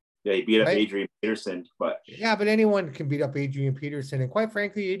on. Yeah, he beat up Adrian Peterson, but anyone can beat up Adrian Peterson, and quite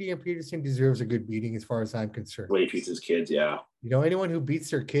frankly, Adrian Peterson deserves a good beating as far as I'm concerned. The way he treats his kids, yeah. Anyone who beats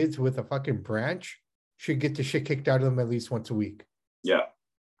their kids with a fucking branch should get the shit kicked out of them at least once a week. Yeah.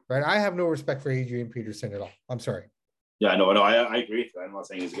 Right? I have no respect for Adrian Peterson at all. I'm sorry. Yeah, no, I agree with you. I'm not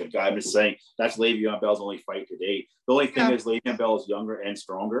saying he's a good guy. I'm just saying that's Le'Veon Bell's only fight to date. The only thing is Le'Veon Bell is younger and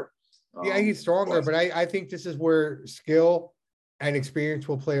stronger. He's stronger, but I think this is where skill and experience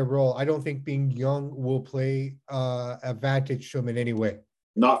will play a role. I don't think being young will play advantage to him in any way.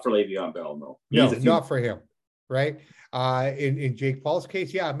 Not for Le'Veon Bell, no. No, not for him, right? In Jake Paul's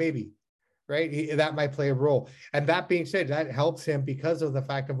case, maybe, right? That might play a role. And that being said, that helps him because of the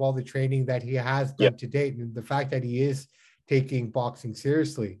fact of all the training that he has done to date and the fact that he is taking boxing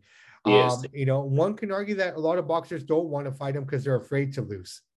seriously. One can argue that a lot of boxers don't want to fight him because they're afraid to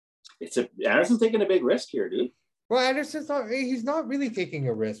lose. Anderson's taking a big risk here, dude. Well, he's not really taking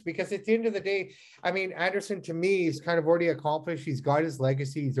a risk because at the end of the day, I mean, Anderson to me is kind of already accomplished. He's got his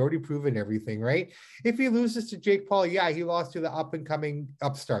legacy. He's already proven everything, right? If he loses to Jake Paul, he lost to the up and coming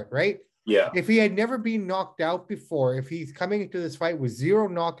upstart, right? Yeah. If he had never been knocked out before, if he's coming into this fight with 0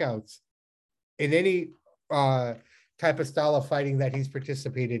 knockouts in any type of style of fighting that he's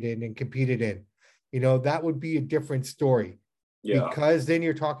participated in and competed in, that would be a different story. Yeah. Because then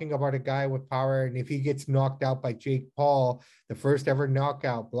you're talking about a guy with power, and if he gets knocked out by Jake Paul, the first ever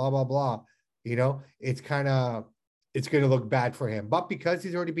knockout, blah, blah, blah, it's going to look bad for him. But because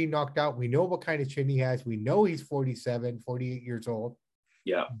he's already been knocked out, we know what kind of chin he has. We know he's 47, 48 years old.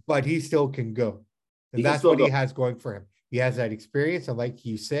 Yeah. But he still can go. And that's what he has going for him. He has that experience. And like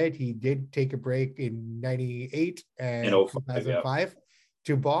you said, he did take a break in 98 and 2005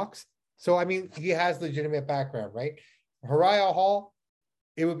 to box. So, I mean, he has legitimate background, right? Uriah Hall,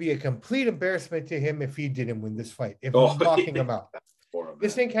 it would be a complete embarrassment to him if he didn't win this fight, if he's knocking him out.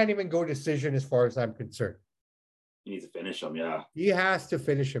 This thing can't even go decision as far as I'm concerned. He needs to finish him, yeah. He has to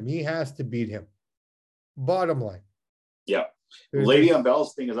finish him. He has to beat him. Bottom line. Yeah. Le'Veon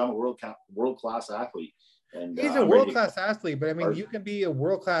Bell's thing is I'm a world-class athlete. And he's a world-class athlete, but I mean, you can be a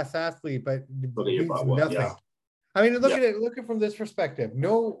world-class athlete, but means nothing. Yeah. I mean, look at it from this perspective.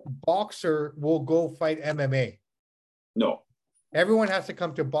 No boxer will go fight MMA. No. Everyone has to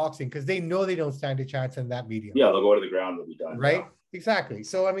come to boxing because they know they don't stand a chance in that medium. Yeah, they'll go to the ground, they'll be done. Right? Yeah. Exactly.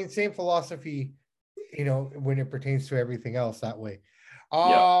 So, I mean, same philosophy, when it pertains to everything else that way.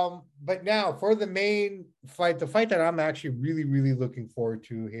 But now for the main fight, the fight that I'm actually really, really looking forward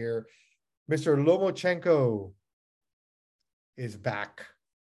to here, Mr. Lomachenko is back.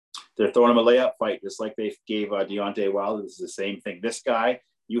 They're throwing him a layup fight, just like they gave Deontay Wilder. This is the same thing. This guy,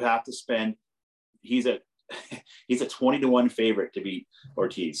 you have to spend, he's a 20-1 favorite to beat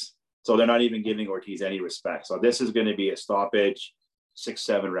Ortiz. So they're not even giving Ortiz any respect. So this is going to be a stoppage,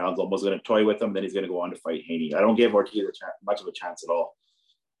 6-7 rounds. Almost going to toy with him. Then he's going to go on to fight Haney. I don't give Ortiz much of a chance at all.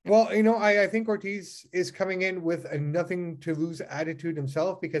 Well, I think Ortiz is coming in with a nothing to lose attitude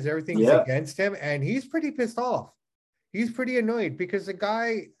himself because everything's against him. And he's pretty pissed off. He's pretty annoyed because the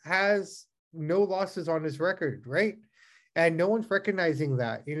guy has no losses on his record, right? And no one's recognizing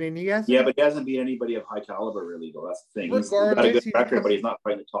that. And he has but he hasn't beat anybody of high caliber, really, though. That's the thing. He's got a good record, but he's not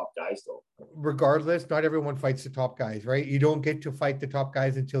fighting the top guys, though. Regardless, not everyone fights the top guys, right? You don't get to fight the top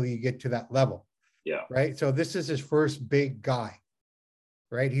guys until you get to that level. Yeah. Right. So this is his first big guy.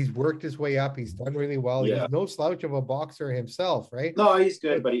 Right. He's worked his way up. He's done really well. Yeah. He's no slouch of a boxer himself. Right. No, he's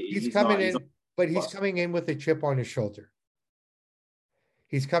good, But but he's he's coming not. in, but he's Plus. coming in with a chip on his shoulder.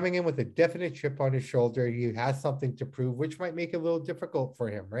 He's coming in with a definite chip on his shoulder. He has something to prove, which might make it a little difficult for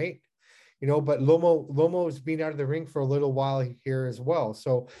him, right? But Lomo's been out of the ring for a little while here as well.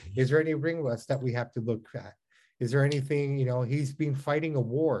 So is there any ring rust that we have to look at? Is there anything, he's been fighting a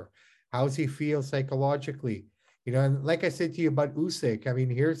war. How's he feel psychologically? And like I said to you about Usyk, I mean,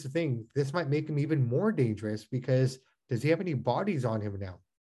 here's the thing. This might make him even more dangerous because does he have any bodies on him now?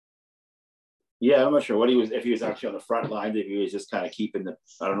 Yeah, I'm not sure what he was, if he was actually on the front line, if he was just kind of keeping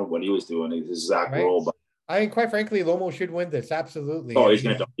I don't know what he was doing, his exact role. But I mean, quite frankly, Lomo should win this. Absolutely. Oh, he's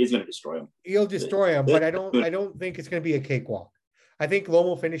gonna destroy him. He'll destroy him, but I don't think it's gonna be a cakewalk. I think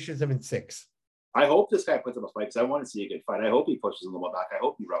Lomo finishes him in 6. I hope this guy puts him a fight because I want to see a good fight. I hope he pushes Lomo back. I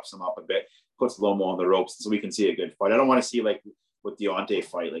hope he roughs him up a bit, puts Lomo on the ropes so we can see a good fight. I don't want to see like with Deontay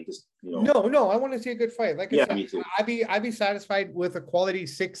fight, like just No, I want to see a good fight. Like I said, me too. I'd be satisfied with a quality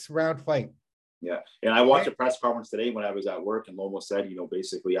 6-round fight. Yeah, and I watched a press conference today when I was at work, and Lomo said,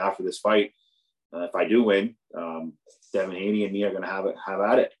 basically after this fight, if I do win, Devin Haney and me are going to have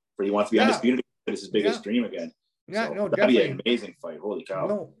at it. For he wants to be undisputed. It's his biggest dream again. Yeah, so no, that'd definitely be an amazing fight. Holy cow!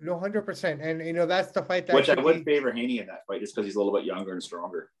 No, 100%. And that's the fight that which I would favor Haney in that fight, just because he's a little bit younger and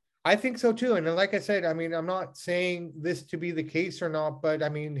stronger. I think so too. And like I said, I mean, I'm not saying this to be the case or not, but I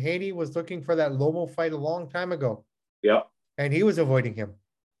mean, Haney was looking for that Lomo fight a long time ago. Yeah, and he was avoiding him.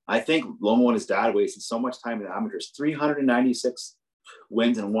 I think Lomo and his dad wasted so much time in the amateurs. 396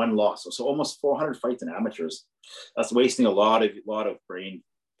 wins and 1 loss, so almost 400 fights in amateurs. That's wasting a lot of brain.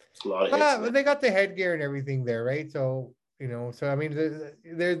 A lot of hits. They got the headgear and everything there, right? So so I mean,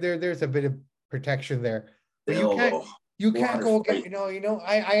 there's a bit of protection there. But you can't go get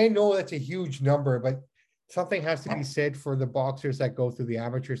I know that's a huge number, but something has to be said for the boxers that go through the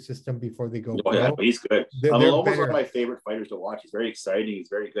amateur system before they go pro. Yeah, he's good. Lomo's one of my favorite fighters to watch. He's very exciting. He's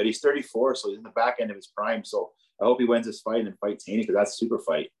very good. He's 34, so he's in the back end of his prime. So I hope he wins this fight and fights Haney because that's a super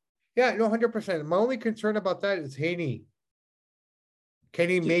fight. Yeah, no, 100%. My only concern about that is Haney. Can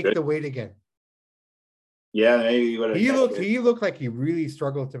he make the weight again? Yeah, maybe he looked like he really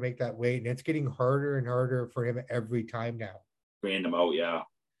struggled to make that weight, and it's getting harder and harder for him every time now. Bringing him out, yeah.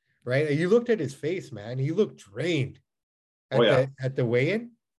 Right? You looked at his face, man. He looked drained at the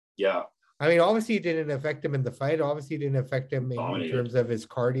weigh-in. Yeah. I mean, obviously it didn't affect him in the fight. Obviously it didn't affect him in terms of his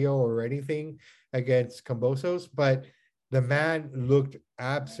cardio or anything against Kambosos, but the man looked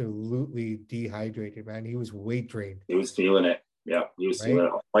absolutely dehydrated, man. He was weight drained. He was feeling it. Yeah, he was feeling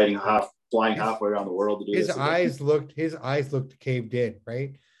it. Flying halfway around the world to do his eyes looked caved in,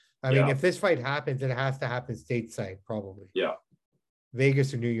 right? I mean, if this fight happens, it has to happen stateside, probably. Yeah.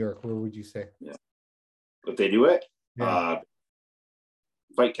 Vegas or New York, where would you say? Yeah. If they do it,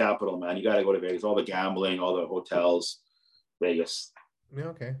 fight capital, man. You got to go to Vegas. All the gambling, all the hotels, Vegas. Yeah,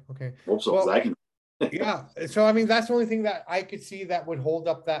 okay. Hope so, because I can. Yeah. So, I mean, that's the only thing that I could see that would hold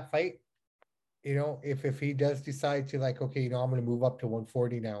up that fight. If he does decide to I'm going to move up to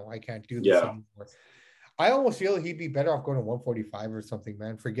 140 now. I can't do this anymore. I almost feel he'd be better off going to 145 or something,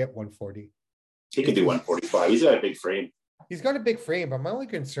 man. Forget 140. He could do 145. He's got a big frame. He's got a big frame, but my only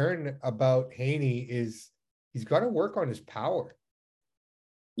concern about Haney is he's got to work on his power.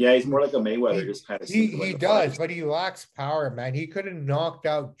 Yeah, he's more like a Mayweather, just kind of. He does, but he lacks power, man. He could have knocked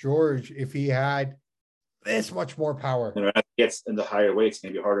out George if he had this much more power. And as he gets into higher weights, it's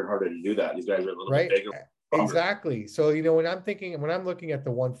going to be harder and harder to do that. These guys are a little bit bigger. Exactly. So, when I'm looking at the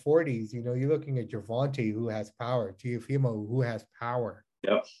 140s, you're looking at Gervonta, who has power, Teofimo, who has power.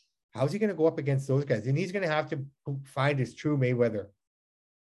 Yep. How's he going to go up against those guys? And he's going to have to find his true Mayweather.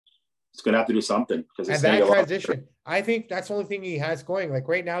 He's going to have to do something. And that transition, I think that's the only thing he has going. Like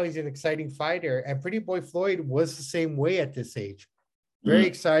right now, he's an exciting fighter. And Pretty Boy Floyd was the same way at this age. Very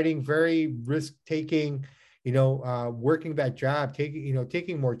exciting, very risk-taking, working that jab,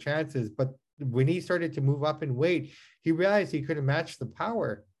 taking more chances. But when he started to move up in weight, he realized he couldn't match the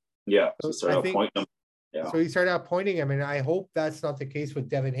power. Yeah. So he started out pointing him, and I hope that's not the case with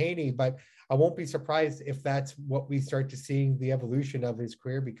Devin Haney, but I won't be surprised if that's what we start to seeing the evolution of his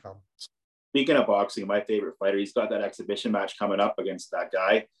career become. Speaking of boxing, my favorite fighter, he's got that exhibition match coming up against that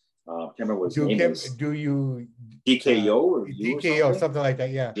guy. I can't remember what his name is. Do you DKO or DKO, something like that?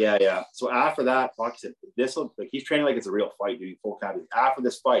 Yeah. Yeah. So after that, boxing, he's training like it's a real fight, doing full count. After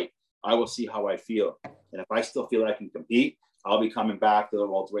this fight, I will see how I feel, and if I still feel I can compete, I'll be coming back to the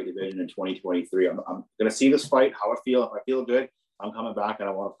welterweight division in 2023. I'm going to see this fight, how I feel. If I feel good, I'm coming back and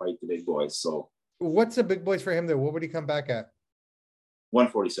I want to fight the big boys. So what's the big boys for him there? What would he come back at?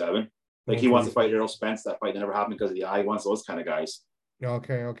 147. Like he wants to fight Errol Spence. That fight never happened because of the eye. He wants those kind of guys.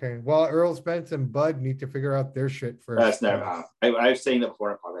 Okay. Well, Earl Spence and Bud need to figure out their shit first. That's never happened. I was saying that before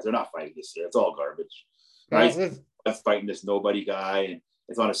in the podcast. They're not fighting this year. It's all garbage. Right? That's fighting this nobody guy, and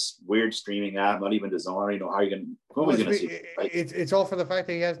it's on a weird streaming app, not even DAZN. You know how you're gonna. Nobody's gonna see it, right? It's all for the fact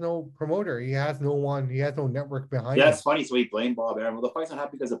that he has no promoter. He has no one. He has no network behind him. Yeah, it's funny. So he blamed Bob Arum. Well, the fight's not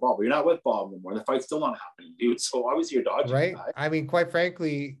happening because of Bob. But you're not with Bob anymore. The fight's still not happening, dude. So obviously you're dodging. Right. I mean, quite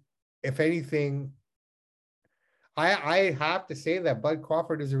frankly, if anything, I have to say that Bud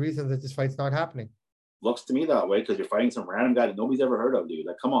Crawford is the reason that this fight's not happening. Looks to me that way because you're fighting some random guy that nobody's ever heard of, dude.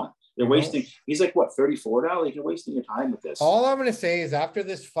 Like, come on. You're wasting. He's like, what, 34 now? Like, you're wasting your time with this. All I'm going to say is after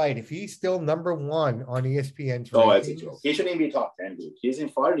this fight, if he's still number one on ESPN's that's a joke. He shouldn't even be top 10, dude. He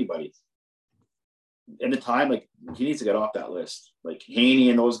hasn't fought anybody. In the time, like, he needs to get off that list. Like,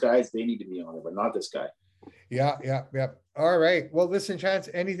 Haney and those guys, they need to be on it, but not this guy. Yeah. All right. Well, listen, Chance,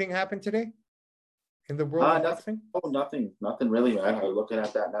 anything happened today in the world of boxing? Oh, nothing really, man. I was looking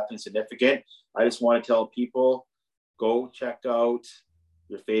at that, nothing significant. I just want to tell people, go check out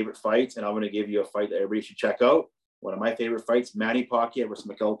your favorite fights, and I'm going to give you a fight that everybody should check out. One of my favorite fights, Manny Pacquiao versus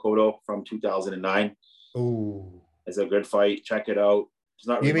Miguel Cotto from 2009. Ooh, it's a good fight. Check it out. It's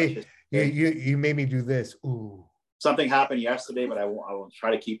not really you made me do this. Ooh, something happened yesterday, but I will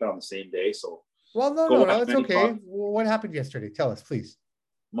try to keep it on the same day. So, well, no, it's okay. What happened yesterday? Tell us, please.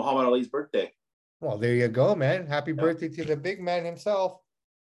 Muhammad Ali's birthday. Well, there you go, man. Happy birthday to the big man himself.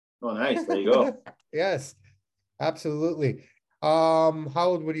 Oh, nice. There you go. Yes, absolutely. How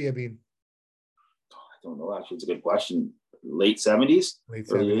old would he have been? I don't know. Actually, it's a good question. Late 70s? Late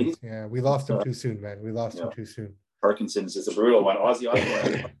 70s. Yeah, we lost him too soon, man. We lost him too soon. Parkinson's is a brutal one. Ozzy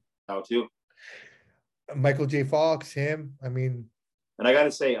Osbourne now too. Michael J. Fox, him. I mean, and I got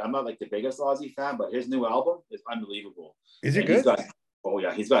to say, I'm not like the biggest Ozzy fan, but his new album is unbelievable. Is it good?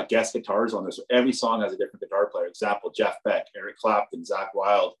 He's got guest guitars on there. So every song has a different guitar player. Example, Jeff Beck, Eric Clapton, Zakk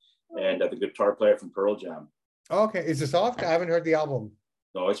Wylde, and the guitar player from Pearl Jam. Okay. Is it soft? I haven't heard the album.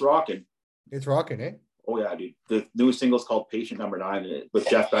 No, it's rocking. It's rocking, eh? Oh, yeah, dude. The new single's called Patient Number 9 with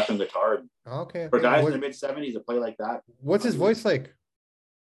Jeff Beck on guitar. Okay. For guys in the mid-70s to play like that. What's his voice like?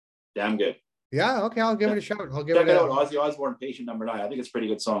 Damn good. Yeah, okay. I'll give it a shout. Check it out. Ozzy Osbourne, Patient Number 9. I think it's a pretty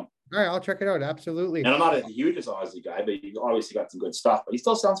good song. All right, I'll check it out. Absolutely. And I'm not a hugest Ozzy guy, but he obviously got some good stuff. But he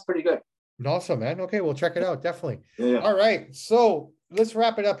still sounds pretty good. Awesome, man. Okay, we'll check it out. Definitely. Yeah. All right. So let's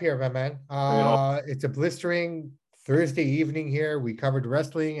wrap it up here, my man. It's a blistering Thursday evening here. We covered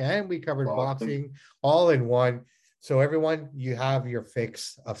wrestling and we covered boxing all in one. So everyone, you have your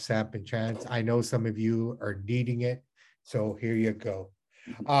fix of Samp and Chance. I know some of you are needing it. So here you go.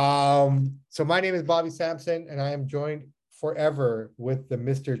 So my name is Bobby Sampson, and I am joined forever with the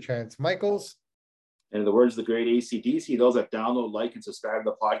Mr. Chance Michaels. And in the words of the great AC/DC, those that download, like, and subscribe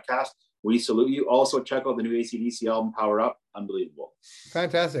to the podcast, we salute you. Also, check out the new AC/DC album, Power Up. Unbelievable.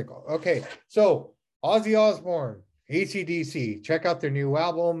 Fantastic. Okay, so Ozzy Osbourne, AC/DC, check out their new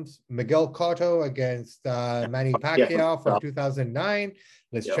albums. Miguel Cotto against Manny Pacquiao from 2009.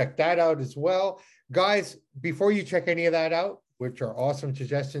 Let's check that out as well. Guys, before you check any of that out, which are awesome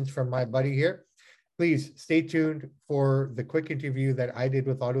suggestions from my buddy here, please stay tuned for the quick interview that I did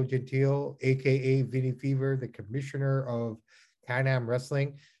with Otto Gentile, aka Vinny Fever, the commissioner of Can-Am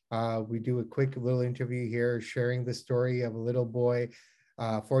Wrestling. We do a quick little interview here, sharing the story of a little boy,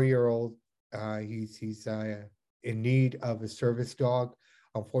 4-year-old. He's in need of a service dog.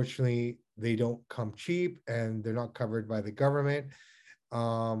 Unfortunately, they don't come cheap and they're not covered by the government.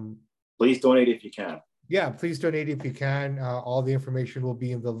 Please donate if you can. Yeah, please donate if you can. All the information will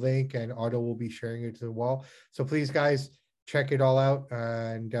be in the link, and Otto will be sharing it to the wall. So please, guys, check it all out.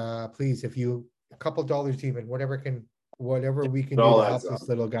 And please, if you, a couple dollars even, whatever we can do to help this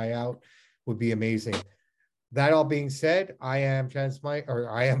little guy out would be amazing. That all being said, I am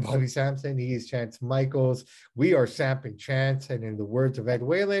Bobby Sampson. He is Chance Michaels. We are Samp and Chance. And in the words of Ed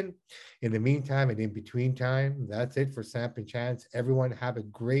Whalen, in the meantime and in between time, that's it for Samp and Chance. Everyone have a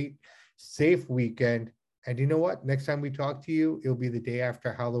great, safe weekend. And you know what? Next time we talk to you, it'll be the day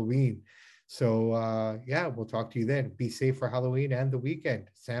after Halloween. So yeah, we'll talk to you then. Be safe for Halloween and the weekend.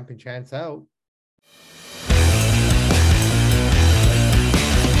 Samp and Chance out.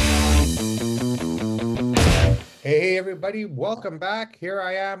 Hey everybody, welcome back. Here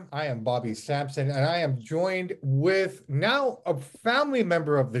I am Bobby Sampson, and I am joined with now a family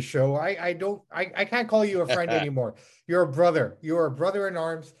member of the show. I can't call you a friend anymore. You're a brother. You're a brother in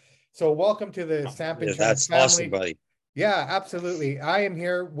arms. So welcome to the Samp and Chance family. That's awesome, buddy. Yeah, absolutely. I am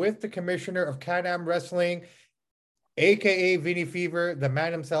here with the commissioner of Can-Am Wrestling, aka Vinny Fever, the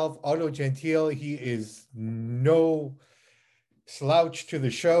man himself, Otto Gentile. He is no slouch to the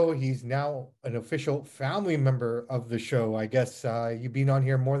show. He's now an official family member of the show. I guess you've been on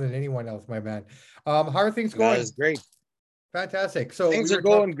here more than anyone else, my man. How are things That going? is great. Fantastic. So we Things are were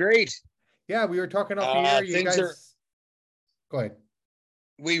talking. going great. Yeah, we were talking off the air. You Things are. guys, go ahead.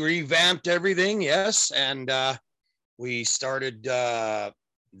 We revamped everything, yes, and we started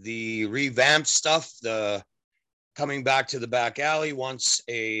the revamped stuff. The coming back to the back alley once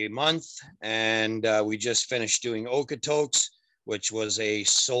a month, and we just finished doing Okotoks, which was a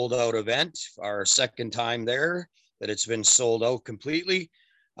sold out event. Our second time there that it's been sold out completely.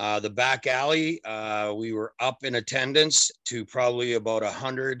 The back alley, we were up in attendance to probably about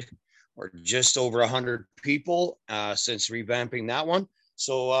 100 or just over 100 people since revamping that one.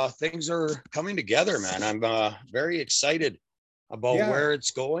 So things are coming together, man. I'm very excited about where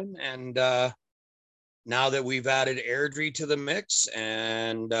it's going. And now that we've added Airdrie to the mix,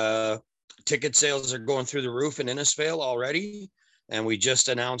 and ticket sales are going through the roof in Innisfail already. And we just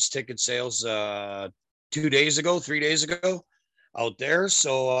announced ticket sales 3 days ago out there.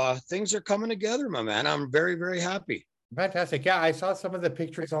 So things are coming together, my man. I'm very, very happy. Fantastic. Yeah, I saw some of the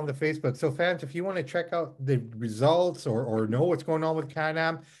pictures on the Facebook. So fans, if you want to check out the results or know what's going on with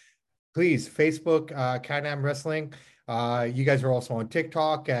Can-Am, please, Facebook, Can-Am Wrestling. You guys are also on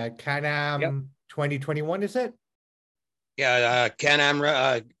TikTok at Can-Am 2021, is it? Yeah, Can-Am,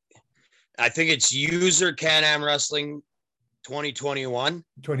 I think it's user Can-Am Wrestling 2021.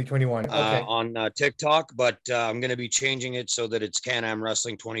 2021, okay. On TikTok, but I'm going to be changing it so that it's Can-Am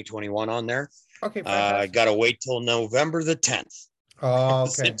Wrestling 2021 on there. Okay, I got to wait till November the 10th. Oh,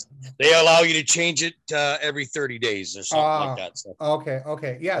 okay. They allow you to change it every 30 days or something like that. So.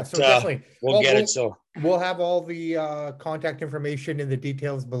 Okay. Yeah, but, so definitely. We'll get it. So we'll have all the contact information in the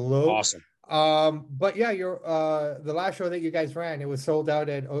details below. Awesome. But yeah, your the last show that you guys ran, it was sold out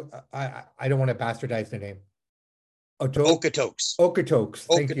at I don't want to bastardize the name. Okotoks.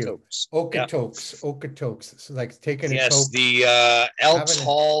 Thank you. Okotoks. So like taking a toke. The Elks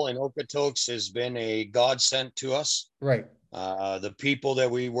Hall in Okotoks has been a godsend to us. Right. The people that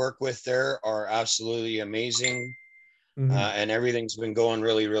we work with there are absolutely amazing. And everything's been going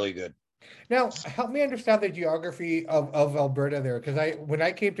really, really good. Now, help me understand the geography of Alberta there, because when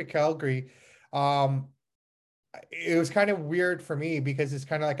I came to Calgary, it was kind of weird for me because it's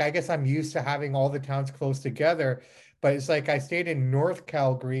kind of like, I guess I'm used to having all the towns close together, but it's like I stayed in North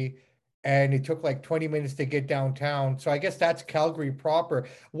Calgary and it took like 20 minutes to get downtown. So I guess that's Calgary proper.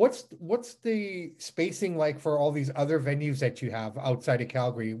 What's the spacing like for all these other venues that you have outside of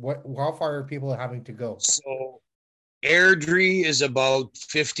Calgary? How far are people having to go? So Airdrie is about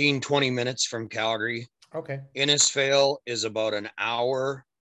 15, 20 minutes from Calgary. Okay. Innisfail is about an hour,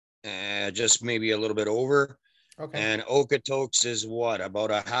 just maybe a little bit over. Okay. And Okotoks is what,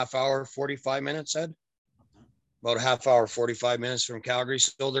 about a half hour, 45 minutes, Ed? About a half hour, 45 minutes from Calgary.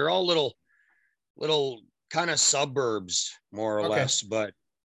 So they're all little kind of suburbs, more or less. But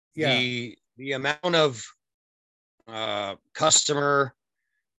the amount of customer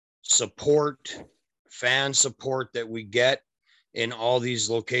support, fan support that we get in all these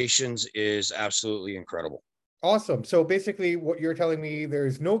locations is absolutely incredible. Awesome. So basically what you're telling me,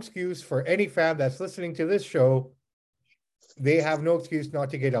 there's no excuse for any fan that's listening to this show. They have no excuse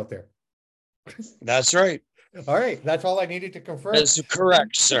not to get out there. That's right. All right. That's all I needed to confirm. That's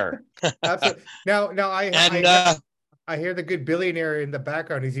correct, sir. Absolutely. Now I hear the good billionaire in the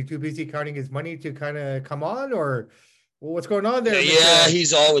background. Is he too busy counting his money to kind of come on, or what's going on there? Yeah,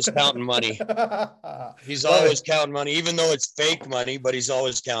 he's always counting money. He's always counting money, even though it's fake money, but he's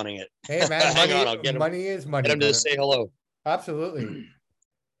always counting it. Hey, man, Hang on, I'll get him. Money is money. Get him to say hello. Absolutely.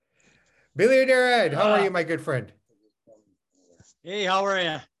 Billionaire Ed, how are you, my good friend? Hey, how are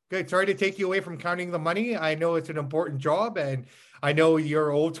you? Good. Sorry to take you away from counting the money. I know it's an important job, and I know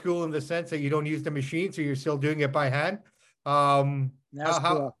you're old school in the sense that you don't use the machine, so you're still doing it by hand.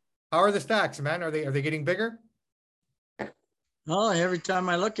 How are the stacks, man? Are they getting bigger? Oh, every time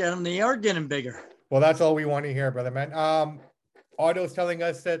I look at them, they are getting bigger. Well, that's all we want to hear, brother, man. Otto's telling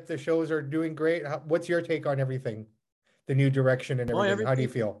us that the shows are doing great. What's your take on everything? The new direction and everything. How do you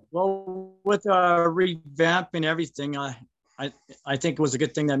feel? Well, with revamping everything, I think it was a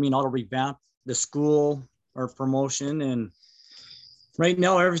good thing that Otto revamped the school or promotion. And right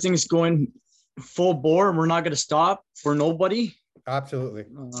now, everything's going full bore, and we're not going to stop for nobody. Absolutely.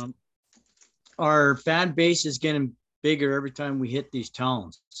 Our fan base is getting bigger every time we hit these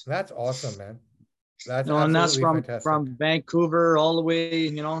towns. That's awesome, man. That's and that's from Vancouver all the way,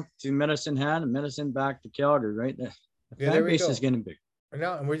 to Medicine Hat and Medicine back to Calgary, right? The fan base is getting bigger.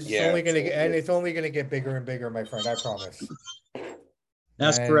 No, and we're just only going to get, and it's only going to get bigger and bigger, my friend. I promise.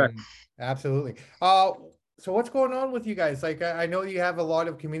 That's correct. Absolutely. So what's going on with you guys? Like, I know you have a lot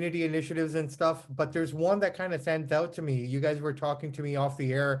of community initiatives and stuff, but there's one that kind of stands out to me. You guys were talking to me off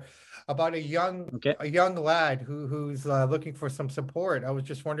the air about Okay. a young lad who's looking for some support. I was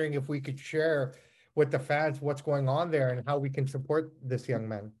just wondering if we could share with the fans what's going on there and how we can support this young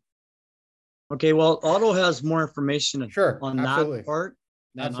man. Okay. Well, Otto has more information Sure, on that absolutely. part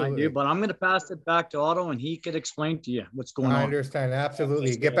than I do, Absolutely. but I'm going to pass it back to Otto and he could explain to you what's going I on. understand. Absolutely.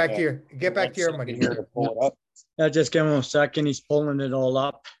 Just Get back to give your me 1 second money. here to pull it up. Just give him a second. He's pulling it all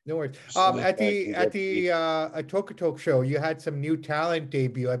up. No worries. So At I the can get Tokatok show, you had some new talent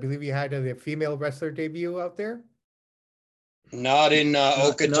debut. I believe you had a female wrestler debut out there. not in Not-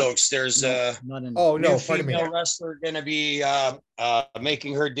 Okotoks. There's a Not in. Oh new no, pardon me. female wrestler going to be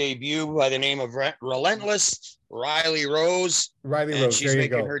making her debut by the name of Relentless Riley Rose. Riley And Rose. she's There you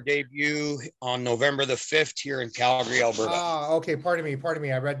making go. her debut on November the 5th here in Calgary, Alberta. Ah, okay. Pardon me. Pardon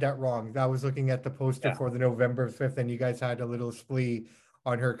me. I read that wrong. I was looking at the poster Yeah. for the November 5th, and you guys had a little splee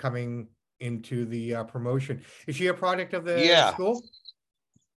on her coming into the promotion. Is she a product of the Yeah. school?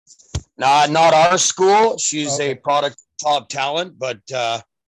 Not our school. She's a Okay. product of Top Talent, but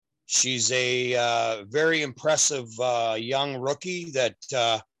she's a very impressive young rookie that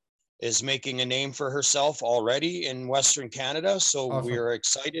is making a name for herself already in Western Canada. So we Awesome. are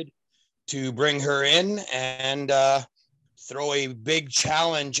excited to bring her in and throw a big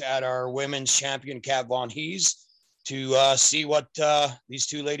challenge at our women's champion, Kat Von Hees, to see what these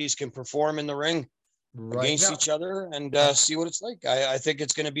two ladies can perform in the ring Right against now. each other and see what it's like. I think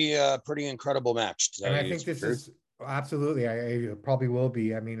it's going to be a pretty incredible match. And I think this is absolutely, I probably will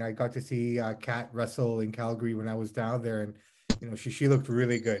be. I mean, I got to see Kat wrestle in Calgary when I was down there, and you know, she looked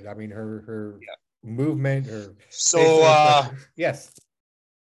really good. I mean, her movement, her facial expressions. Yes,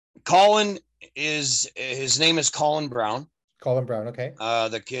 Colin his name is Colin Brown, Colin Brown. Okay.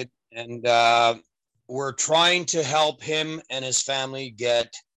 the kid, and we're trying to help him and his family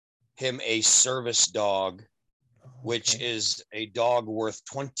get him a service dog, which Okay. is a dog worth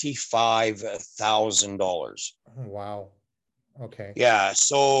 $25,000. Oh, wow. Okay. Yeah.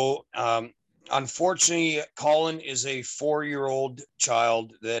 So, unfortunately, Colin is a 4-year-old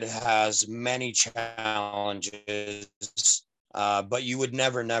child that has many challenges, but you would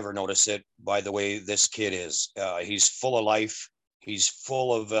never notice it by the way this kid is. He's full of life. He's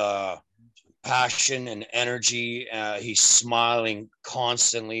full of passion and energy. He's smiling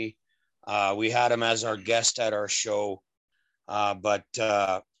constantly. We had him as our guest at our show, but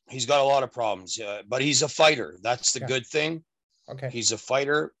he's got a lot of problems, but he's a fighter. That's the good thing. Okay. He's a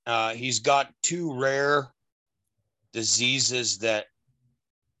fighter. He's got 2 rare diseases that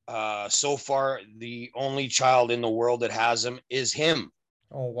so far the only child in the world that has them is him.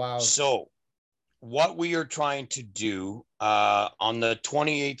 Oh, wow. So what we are trying to do on the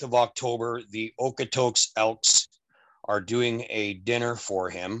 28th of October, the Okotoks Elks are doing a dinner for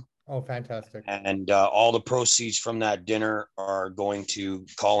him. Oh, fantastic. And all the proceeds from that dinner are going to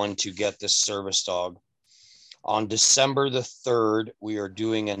Colin to get this service dog. On December the 3rd, we are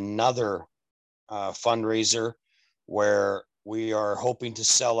doing another fundraiser where we are hoping to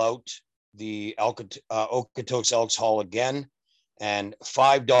sell out the Okotoks Elks Hall again. And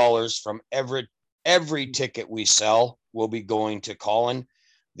 $5 from every ticket we sell will be going to Colin.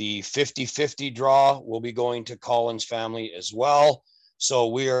 The 50-50 draw will be going to Colin's family as well. So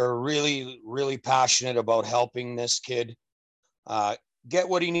we are really, really passionate about helping this kid get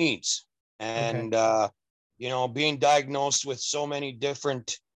what he needs. And, you know, being diagnosed with so many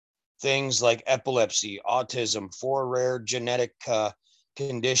different things like epilepsy, autism, 4 rare genetic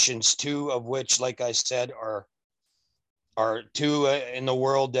conditions, 2 of which, like I said, are 2 in the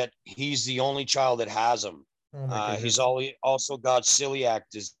world that he's the only child that has them. Oh, He's also got celiac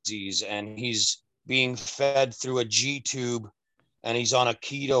disease, and he's being fed through a G tube, and he's on a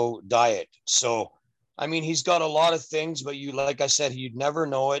keto diet. So, I mean, he's got a lot of things, but like I said, you'd never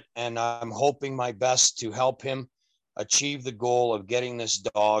know it. And I'm hoping my best to help him achieve the goal of getting this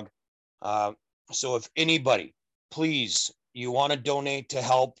dog. So if anybody, please, you want to donate to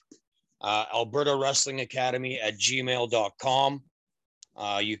help Alberta Wrestling Academy at gmail.com.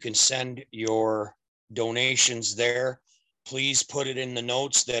 You can send your donations there. Please put it in the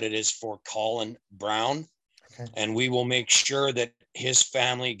notes that it is for Colin Brown. Okay. And we will make sure that his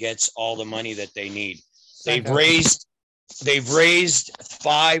family gets all the money that they need. Fantastic. They've raised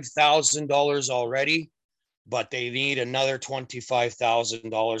 $5,000 already, but they need another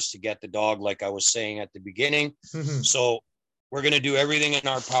 $25,000 to get the dog, like I was saying at the beginning. Mhm. So we're going to do everything in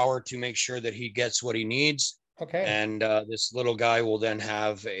our power to make sure that he gets what he needs. Okay. And this little guy will then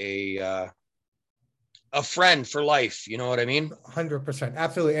have a a friend for life. You know what I mean? 100%.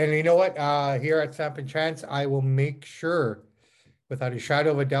 Absolutely. And you know what? Here at Samp and Chance, I will make sure, without a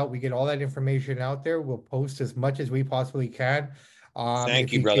shadow of a doubt, we get all that information out there. We'll post as much as we possibly can. Thank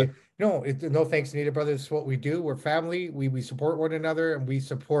If you, you brother. could, no thanks needed, brother. It's what we do. We're family. We support one another, and we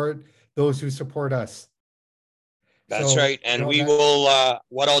support those who support us. That's So, right. And we that, will,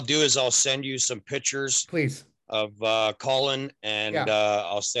 what I'll do is I'll send you some pictures please. of Colin, and Yeah.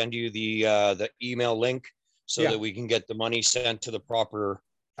 I'll send you the email link so Yeah. that we can get the money sent to the proper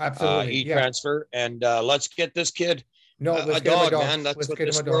Absolutely. e-transfer. And let's get this kid No, a let's get him a dog, dog. man. That's Let's what get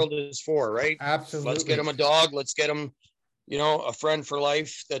him this a dog. world is for, right? Absolutely. Let's get him a dog. Let's get him, a friend for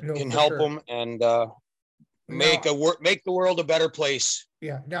life that can help him and make the world a better place.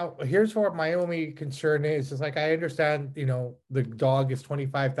 Yeah. Now, here's what my only concern is like, I understand, the dog is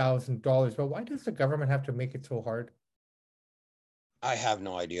 $25,000, but why does the government have to make it so hard? I have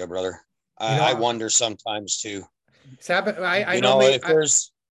no idea, brother. I wonder sometimes too. I know,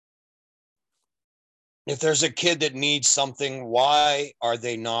 if there's a kid that needs something, why are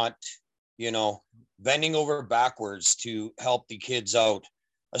they not, bending over backwards to help the kids out,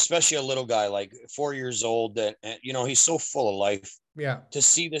 especially a little guy like 4 years old that, he's so full of life. Yeah. To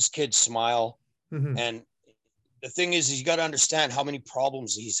see this kid smile. Mm-hmm. And the thing is you got to understand how many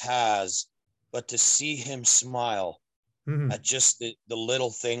problems he has, but to see him smile at just the little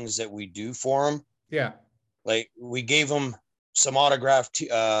things that we do for him. Yeah. Like we gave him some autographed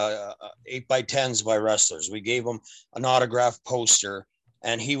 8x10s by wrestlers. We gave him an autographed poster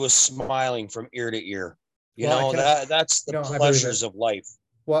and he was smiling from ear to ear. That's the pleasures of life.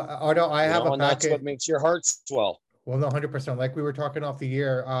 Well, Otto, I have a packet. That's what makes your heart swell. Well, no, 100%. Like we were talking off the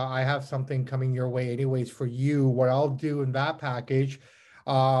air, I have something coming your way anyways for you. What I'll do in that package,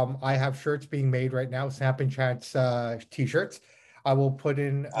 I have shirts being made right now, Samp and Chance t-shirts. I will put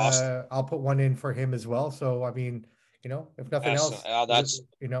in, awesome. I'll put one in for him as well. So, I mean, if nothing else,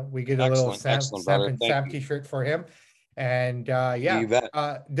 we get a little Samp and Samp t-shirt for him. And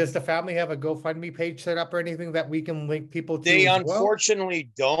does the family have a GoFundMe page set up or anything that we can link people to? They unfortunately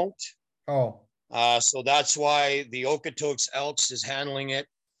don't. Oh. So that's why the Okotoks Elks is handling it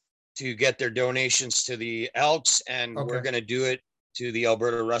to get their donations to the Elks, and we're going to do it to the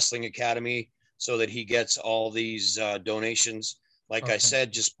Alberta Wrestling Academy so that he gets all these donations. Like I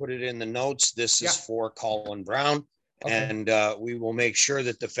said, just put it in the notes. This is for Colin Brown, and we will make sure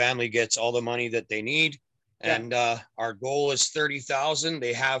that the family gets all the money that they need. And our goal is 30,000.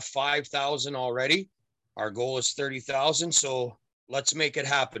 They have 5,000 already. Our goal is 30,000. So let's make it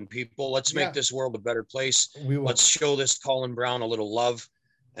happen, people. Let's make this world a better place. Let's show this Colin Brown a little love,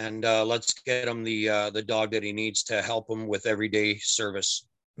 and let's get him the dog that he needs to help him with everyday service.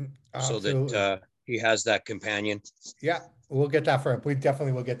 Absolutely. So that he has that companion. Yeah, we'll get that for him. We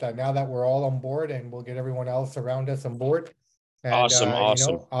definitely will get that now that we're all on board, and we'll get everyone else around us on board. And,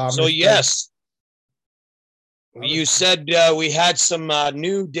 awesome. So yes, you said we had some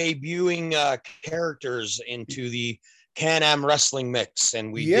new debuting characters into the Can-Am wrestling mix,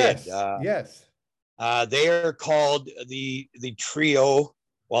 and we did. Yes. They are called the trio.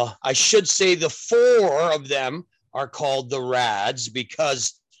 Well, I should say the four of them are called the Rads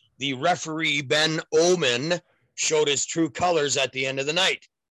because the referee Ben Oman showed his true colors at the end of the night.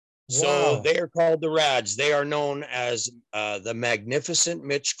 Wow. So they are called the Rads. They are known as the Magnificent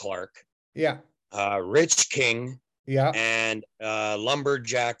Mitch Clark. Yeah. Rich King. Yeah. And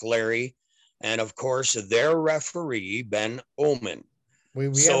Lumberjack Larry. And of course, their referee, Ben Oman.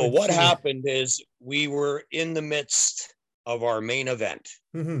 So what happened is we were in the midst of our main event.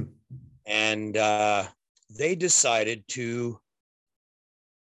 Mm-hmm. And they decided to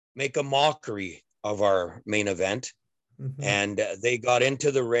make a mockery of our main event. Mm-hmm. And they got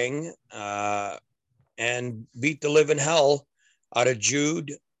into the ring and beat the living hell out of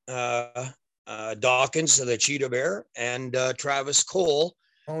Jude Dawkins, the Cheetah Bear, and Travis Cole.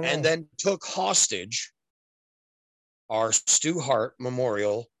 Oh, no. And then took hostage our Stu Hart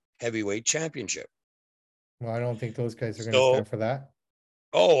Memorial Heavyweight Championship. Well, I don't think those guys are going to stand for that.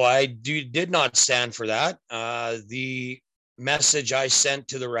 Oh, I did not stand for that. The message I sent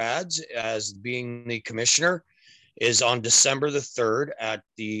to the Rads as being the commissioner is on December the 3rd at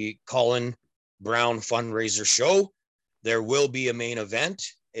the Colin Brown fundraiser show. There will be a main event.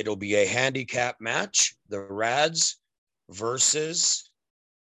 It'll be a handicap match. The Rads versus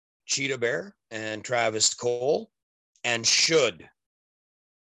Cheetah Bear and Travis Cole. And should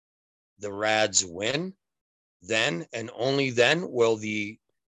the Rads win, then and only then will the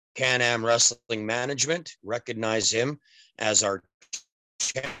Can-Am Wrestling Management recognize him as our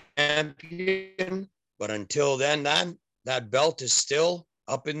champion. But until then, that belt is still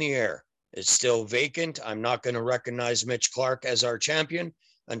up in the air. is still vacant. I'm not going to recognize Mitch Clark as our champion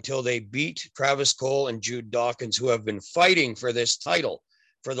until they beat Travis Cole and Jude Dawkins, who have been fighting for this title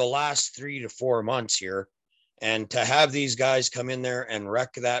for the last 3 to 4 months here. And to have these guys come in there and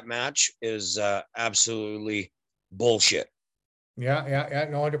wreck that match is absolutely bullshit. Yeah,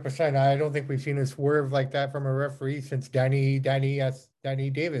 no, 100%. I don't think we've seen a swerve like that from a referee since Danny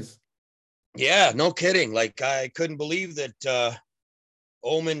Davis. Yeah, no kidding. Like, I couldn't believe that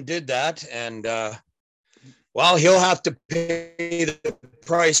Omen did that. And well, he'll have to pay the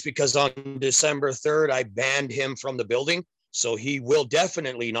price, because on December 3rd, I banned him from the building. So he will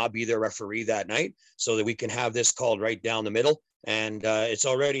definitely not be the referee that night, so that we can have this called right down the middle. And it's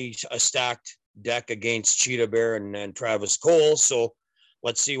already a stacked deck against Cheetah Bear and Travis Cole. So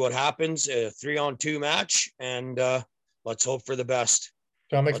let's see what happens. A 3-on-2 match, and let's hope for the best.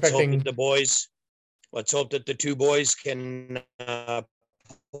 So I'm expecting Let's hope that the two boys can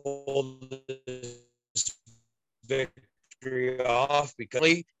pull this victory off,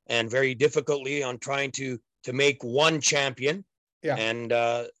 because and very difficultly on trying to make one champion. Yeah. And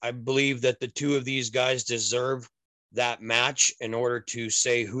I believe that the two of these guys deserve that match in order to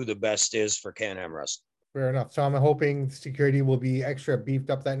say who the best is for Can-Am Wrestling. Fair enough. So I'm hoping security will be extra beefed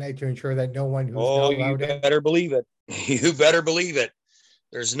up that night to ensure that no one who's not allowed you better believe it. You better believe it.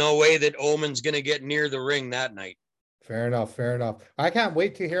 There's no way that Omen's going to get near the ring that night. Fair enough. I can't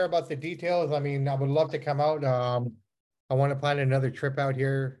wait to hear about the details. I mean, I would love to come out. I want to plan another trip out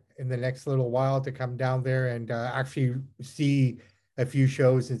here in the next little while to come down there and actually see a few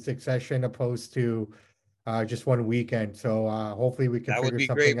shows in succession, opposed to just one weekend. So hopefully we can. That would be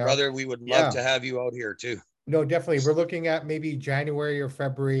great, brother. We would love to have you out here too. No, definitely. We're looking at maybe January or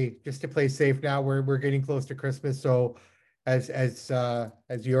February, just to play safe. Now we're getting close to Christmas, so as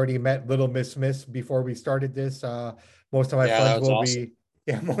you already met Little Miss before we started this, most of my funds will be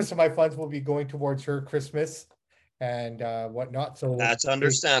most of my funds will be going towards her Christmas and whatnot. So that's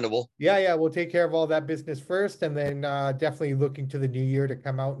understandable. Yeah, we'll take care of all that business first, and then definitely looking to the new year to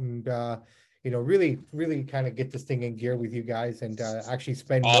come out and really kind of get this thing in gear with you guys and actually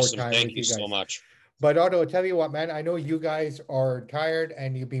spend more time with you guys. Thank you so much. But Otto, I'll tell you what, man, I know you guys are tired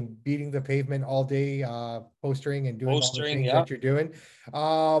and you've been beating the pavement all day, postering and doing all the things that you're doing.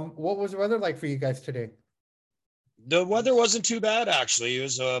 What was the weather like for you guys today? The weather wasn't too bad, actually. It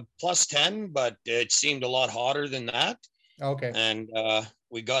was a +10, but it seemed a lot hotter than that. Okay. And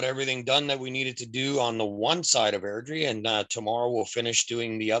we got everything done that we needed to do on the one side of Airdrie, and tomorrow we'll finish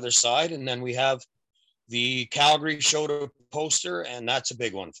doing the other side. And then we have the Calgary show to poster, and that's a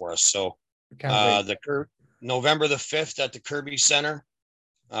big one for us. So November the 5th at the Kirby Center.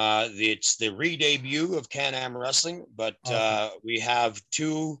 It's the re-debut of Can-Am Wrestling, but we have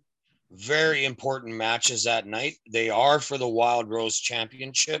two very important matches that night. They are for the Wild Rose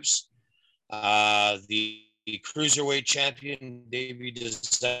Championships. The Cruiserweight champion, Davey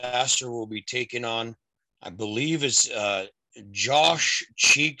Disaster, will be taking on, I believe it's Josh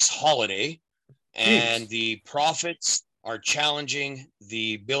Cheeks Holiday. And the Profits are challenging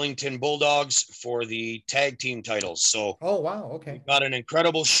the Billington Bulldogs for the tag team titles. So, oh wow, okay. We got an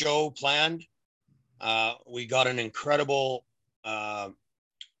incredible show planned. We got an incredible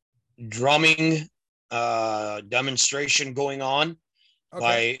drumming demonstration going on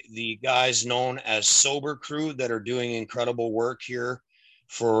by the guys known as Sober Crew that are doing incredible work here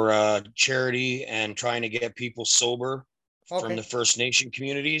for charity and trying to get people sober from the First Nation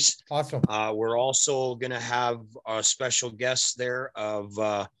communities. Awesome. We're also going to have a special guest there of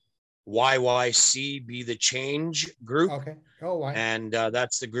YYC Be the Change group. Okay. Oh, wow. And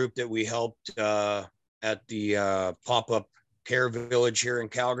that's the group that we helped at the pop-up care village here in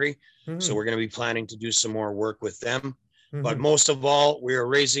Calgary. Mm-hmm. So we're going to be planning to do some more work with them. Mm-hmm. But most of all, we are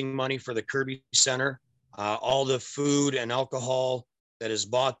raising money for the Kirby Center. All the food and alcohol that is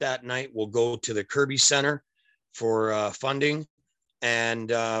bought that night will go to the Kirby Center for funding. And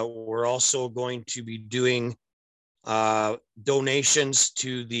we're also going to be doing donations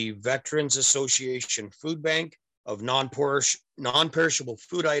to the Veterans Association Food Bank of non-perishable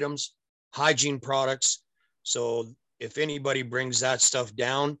food items, hygiene products. So if anybody brings that stuff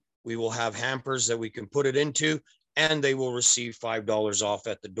down, we will have hampers that we can put it into, and they will receive $5 off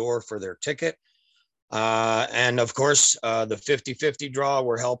at the door for their ticket. And of course, the 50-50 draw,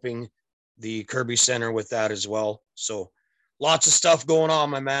 we're helping the Kirby Center with that as well. So lots of stuff going on,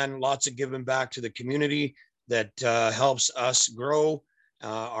 my man. Lots of giving back to the community that helps us grow,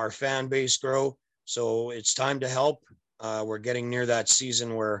 our fan base grow. So it's time to help. We're getting near that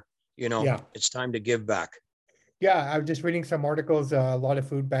season where, it's time to give back. Yeah, I'm just reading some articles, a lot of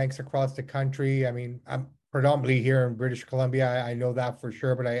food banks across the country. I mean, predominantly here in British Columbia. I know that for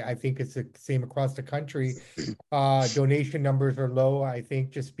sure, but I think it's the same across the country. Donation numbers are low, I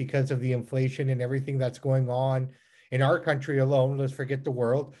think, just because of the inflation and everything that's going on in our country alone. Let's forget the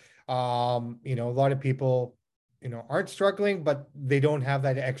world. You know, a lot of people, you know, aren't struggling, but they don't have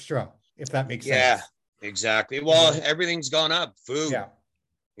that extra, if that makes Yeah, sense. exactly. Well, You know? everything's gone up. Food, Yeah.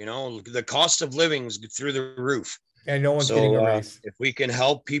 you know, the cost of living's through the roof. And no one's getting So a raise. if we can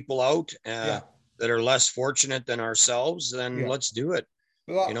help people out Yeah. that are less fortunate than ourselves, then Yeah. let's do it.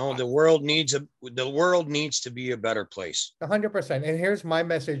 You know, Well, the world needs to be a better place. 100%. And here's my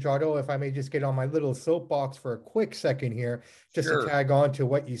message, Otto, if I may just get on my little soapbox for a quick second here, just to Sure. tag on to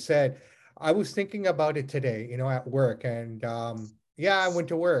what you said. I was thinking about it today, you know, at work. And yeah, I went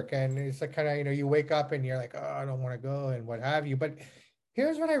to work, and it's like kind of, you know, you wake up and you're like, oh, I don't want to go and what have you. But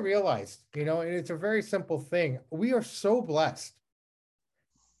here's what I realized, you know, and it's a very simple thing. We are so blessed.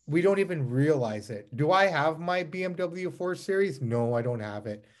 We don't even realize it. Do I have my BMW 4 Series? No, I don't have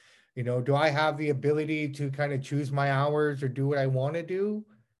it. You know, do I have the ability to kind of choose my hours or do what I want to do?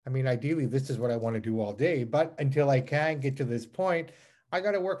 I mean, ideally, this is what I want to do all day, but until I can get to this point, I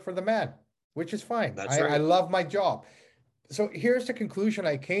got to work for the man, which is fine. That's I right. love my job. So here's the conclusion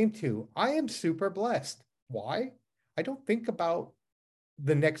I came to. I am super blessed. Why? I don't think about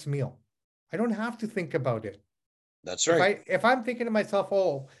the next meal. I don't have to think about it. That's If right. I'm thinking to myself,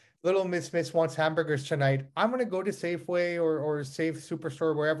 oh, little Miss wants hamburgers tonight, I'm gonna go to Safeway or Save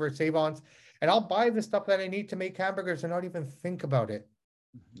Superstore, wherever, Save-Ons, and I'll buy the stuff that I need to make hamburgers and not even think about it.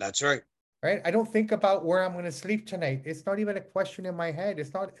 That's right. Right? I don't think about where I'm gonna sleep tonight. It's not even a question in my head.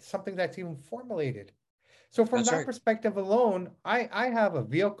 It's not something that's even formulated. So from That's that right. perspective alone, I have a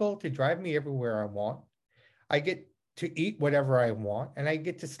vehicle to drive me everywhere I want. I get to eat whatever I want, and I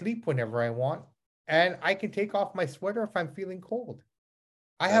get to sleep whenever I want. And I can take off my sweater if I'm feeling cold.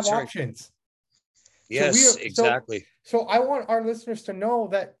 I have That's right. options. So we Yes, are exactly. so I want our listeners to know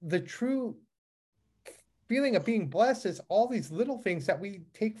that the true feeling of being blessed is all these little things that we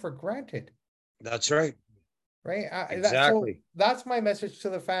take for granted, That's right. right? So Exactly. that's my message to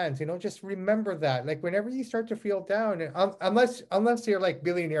the fans. You know, just remember that. Like whenever you start to feel down, and unless you're like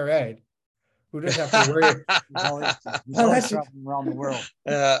Billionaire Ed, who doesn't have to worry, He's always unless traveling around the world.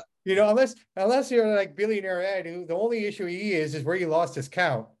 you know, unless you're like Billionaire Ed, who the only issue he is where he lost his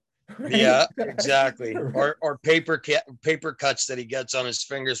count. Right? Yeah, exactly. Or paper cuts that he gets on his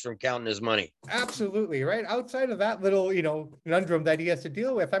fingers from counting his money. Absolutely, right? Outside of that little, you know, conundrum that he has to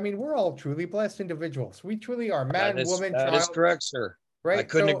deal with, I mean, we're all truly blessed individuals. We truly are, man, woman, That is child, correct, sir. I right?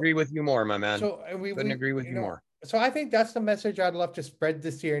 couldn't So, agree with you more, my man. so Couldn't agree with you you know, more. so I think that's the message I'd love to spread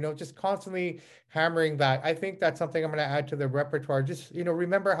this year, you know, just constantly hammering that. I think that's something I'm going to add to the repertoire. Just, you know,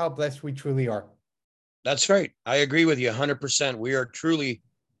 remember how blessed we truly are. That's right. I agree with you 100%. We are truly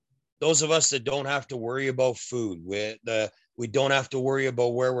those of us that don't have to worry about food. We don't have to worry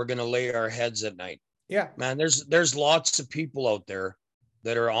about where we're going to lay our heads at night. Yeah. Man, there's lots of people out there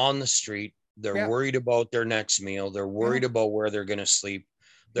that are on the street. They're worried about their next meal. They're worried about where they're going to sleep.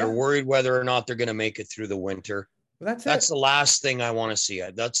 They're worried whether or not they're going to make it through the winter. Well, that's the last thing I want to see.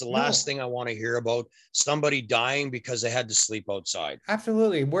 That's the last thing I want to hear about, somebody dying because they had to sleep outside.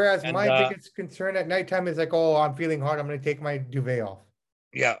 Absolutely. Whereas my biggest concern at nighttime is like, oh, I'm feeling hot, I'm going to take my duvet off.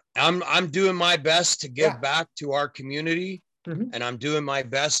 Yeah, I'm doing my best to give back to our community, and I'm doing my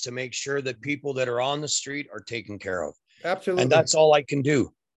best to make sure that people that are on the street are taken care of. Absolutely. And that's all I can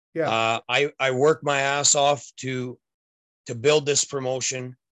do. Yeah. I work my ass off to build this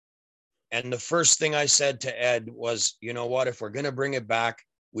promotion. And the first thing I said to Ed was, you know what, if we're going to bring it back,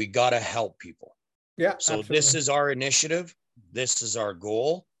 we got to help people. Yeah. So absolutely. This is our initiative. This is our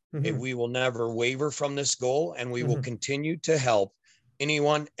goal. And we will never waver from this goal, and we will continue to help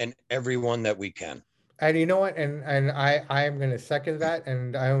anyone and everyone that we can. And you know what? And I am going to second that.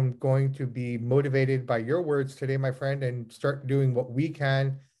 And I'm going to be motivated by your words today, my friend, and start doing what we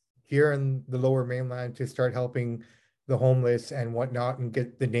can here in the Lower Mainland to start helping the homeless and whatnot and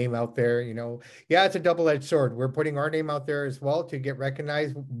get the name out there. You know, yeah, it's a double-edged sword. We're putting our name out there as well to get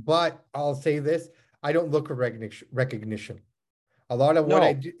recognized. But I'll say this, I don't look for recognition. A lot of what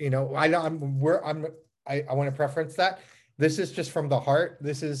I do, you know, I want to preference that. This is just from the heart.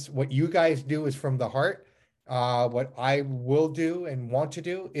 This is what you guys do is from the heart. What I will do and want to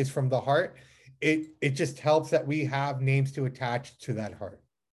do is from the heart. It just helps that we have names to attach to that heart.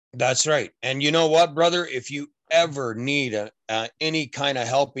 That's right. And you know what, brother? If you ever need any kind of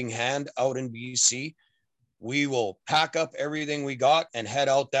helping hand out in BC, we will pack up everything we got and head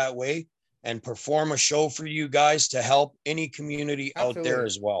out that way and perform a show for you guys to help any community out there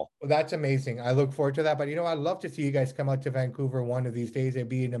as well. Well, that's amazing. I look forward to that. But you know, I'd love to see you guys come out to Vancouver one of these days. It'd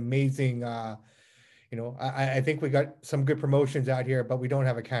be an amazing you know, I think we got some good promotions out here, but we don't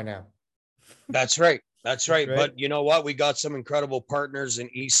have a Can-Am. That's right. That's right. Right. But you know what? We got some incredible partners in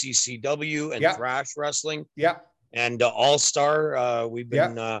ECCW and Yeah. Thrash Wrestling Yeah. and All Star. We've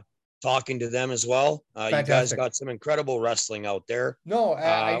been talking to them as well. You guys got some incredible wrestling out there. No,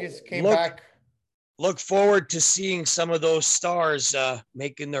 I just came back. Look forward to seeing some of those stars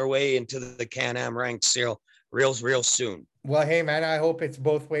making their way into the Can-Am ranks real soon. Well, hey, man, I hope it's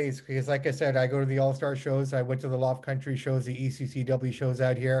both ways because, like I said, I go to the All-Star shows. I went to the Loft Country shows, the ECCW shows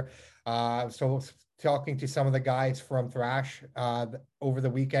out here. So talking to some of the guys from Thrash over the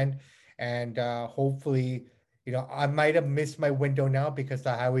weekend, and hopefully, you know, I might have missed my window now because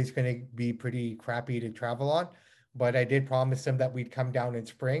the highway's going to be pretty crappy to travel on. But I did promise them that we'd come down in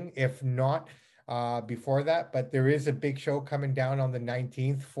spring. If not, before that. But there is a big show coming down on the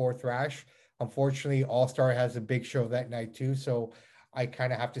 19th for Thrash. Unfortunately, All Star has a big show that night too, so I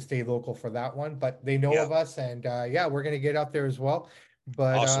kind of have to stay local for that one. But they know of us, and yeah, we're gonna get out there as well.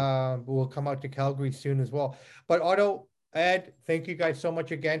 But awesome. We'll come out to Calgary soon as well. But Otto, Ed, thank you guys so much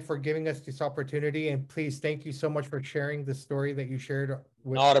again for giving us this opportunity, and please thank you so much for sharing the story that you shared.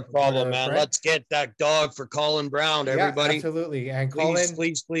 Not a problem, man. Friend. Let's get that dog for Colin Brown, everybody. Yeah, absolutely. And please,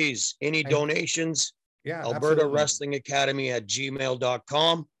 Colin, please. Any donations? Yeah, Alberta Wrestling Academy at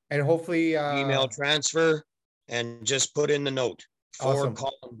gmail.com. And hopefully email transfer and just put in the note for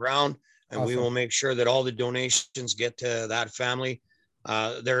Colin Brown, and we will make sure that all the donations get to that family.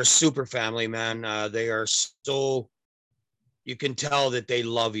 They're a super family, man. They are so, you can tell that they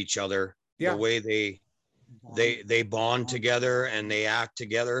love each other. The way they bond together and they act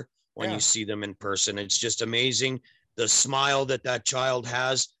together when you see them in person. It's just amazing. The smile that child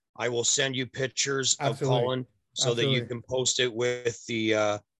has. I will send you pictures of Colin so that you can post it with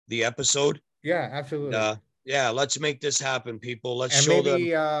the episode. Yeah, absolutely. Yeah, let's make this happen, people. Let's and show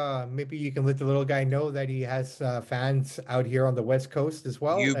maybe, them. Maybe you can let the little guy know that he has fans out here on the West Coast as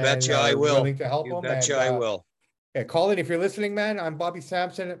well. You betcha I will. Willing to help him. You betcha I will. Yeah, Colin, if you're listening, man, I'm Bobby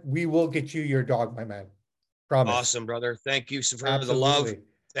Sampson. We will get you your dog, my man. Promise. Awesome, brother. Thank you for the love.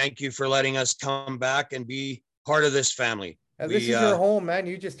 Thank you for letting us come back and be part of this family. This is your home, man.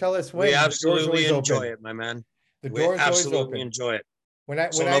 You just tell us when. We absolutely enjoy it, my man. The doors absolutely always open. Enjoy it.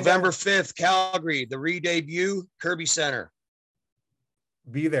 So November 5th, Calgary, the re-debut, Kirby Center.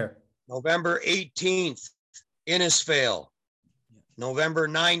 Be there. November 18th, Innisfail. November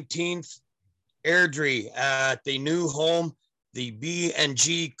 19th, Airdrie at the new home, the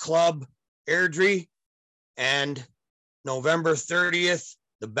B&G Club Airdrie. And November 30th,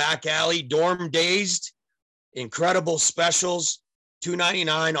 the Back Alley Dorm Dazed. Incredible specials,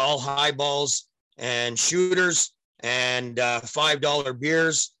 $2.99, all highballs and shooters, and $5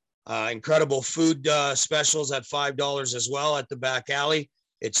 beers. Incredible food specials at $5 as well at the Back Alley.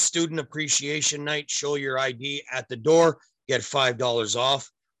 It's Student Appreciation Night. Show your ID at the door. Get $5 off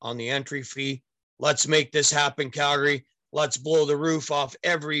on the entry fee. Let's make this happen, Calgary. Let's blow the roof off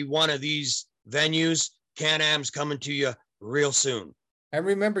every one of these venues. Can-Am's coming to you real soon. And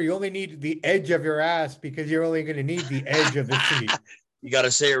remember, you only need the edge of your ass because you're only going to need the edge of the seat. You got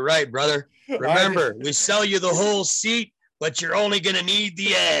to say it right, brother. Remember, we sell you the whole seat, but you're only going to need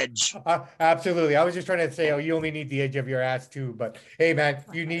the edge. Absolutely. I was just trying to say, you only need the edge of your ass too. But hey, man,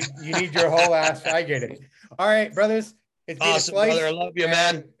 you need your whole ass. I get it. All right, brothers. It's been awesome, brother. I love you,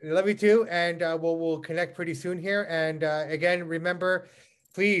 man. I love you too. And we'll connect pretty soon here. And again, remember,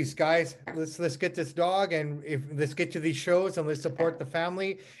 please, guys, let's get this dog, and let's get to these shows, and let's support the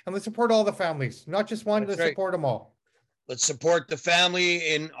family, and let's support all the families, not just one. Let's support them all. Let's support the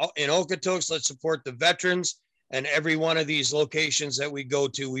family in Okotoks. Let's support the veterans, and every one of these locations that we go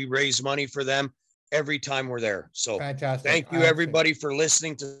to, we raise money for them every time we're there. So fantastic. Thank you, everybody, for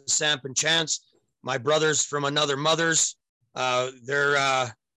listening to Samp and Chance. My brothers from another mothers, they're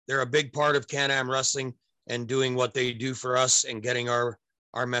a big part of Can-Am Wrestling and doing what they do for us and getting our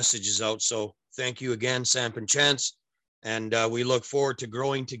messages out. So thank you again, Samp and Chance. And we look forward to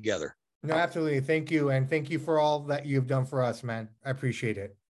growing together. No, absolutely. Thank you. And thank you for all that you've done for us, man. I appreciate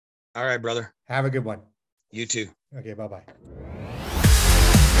it. All right, brother. Have a good one. You too. Okay. Bye-bye.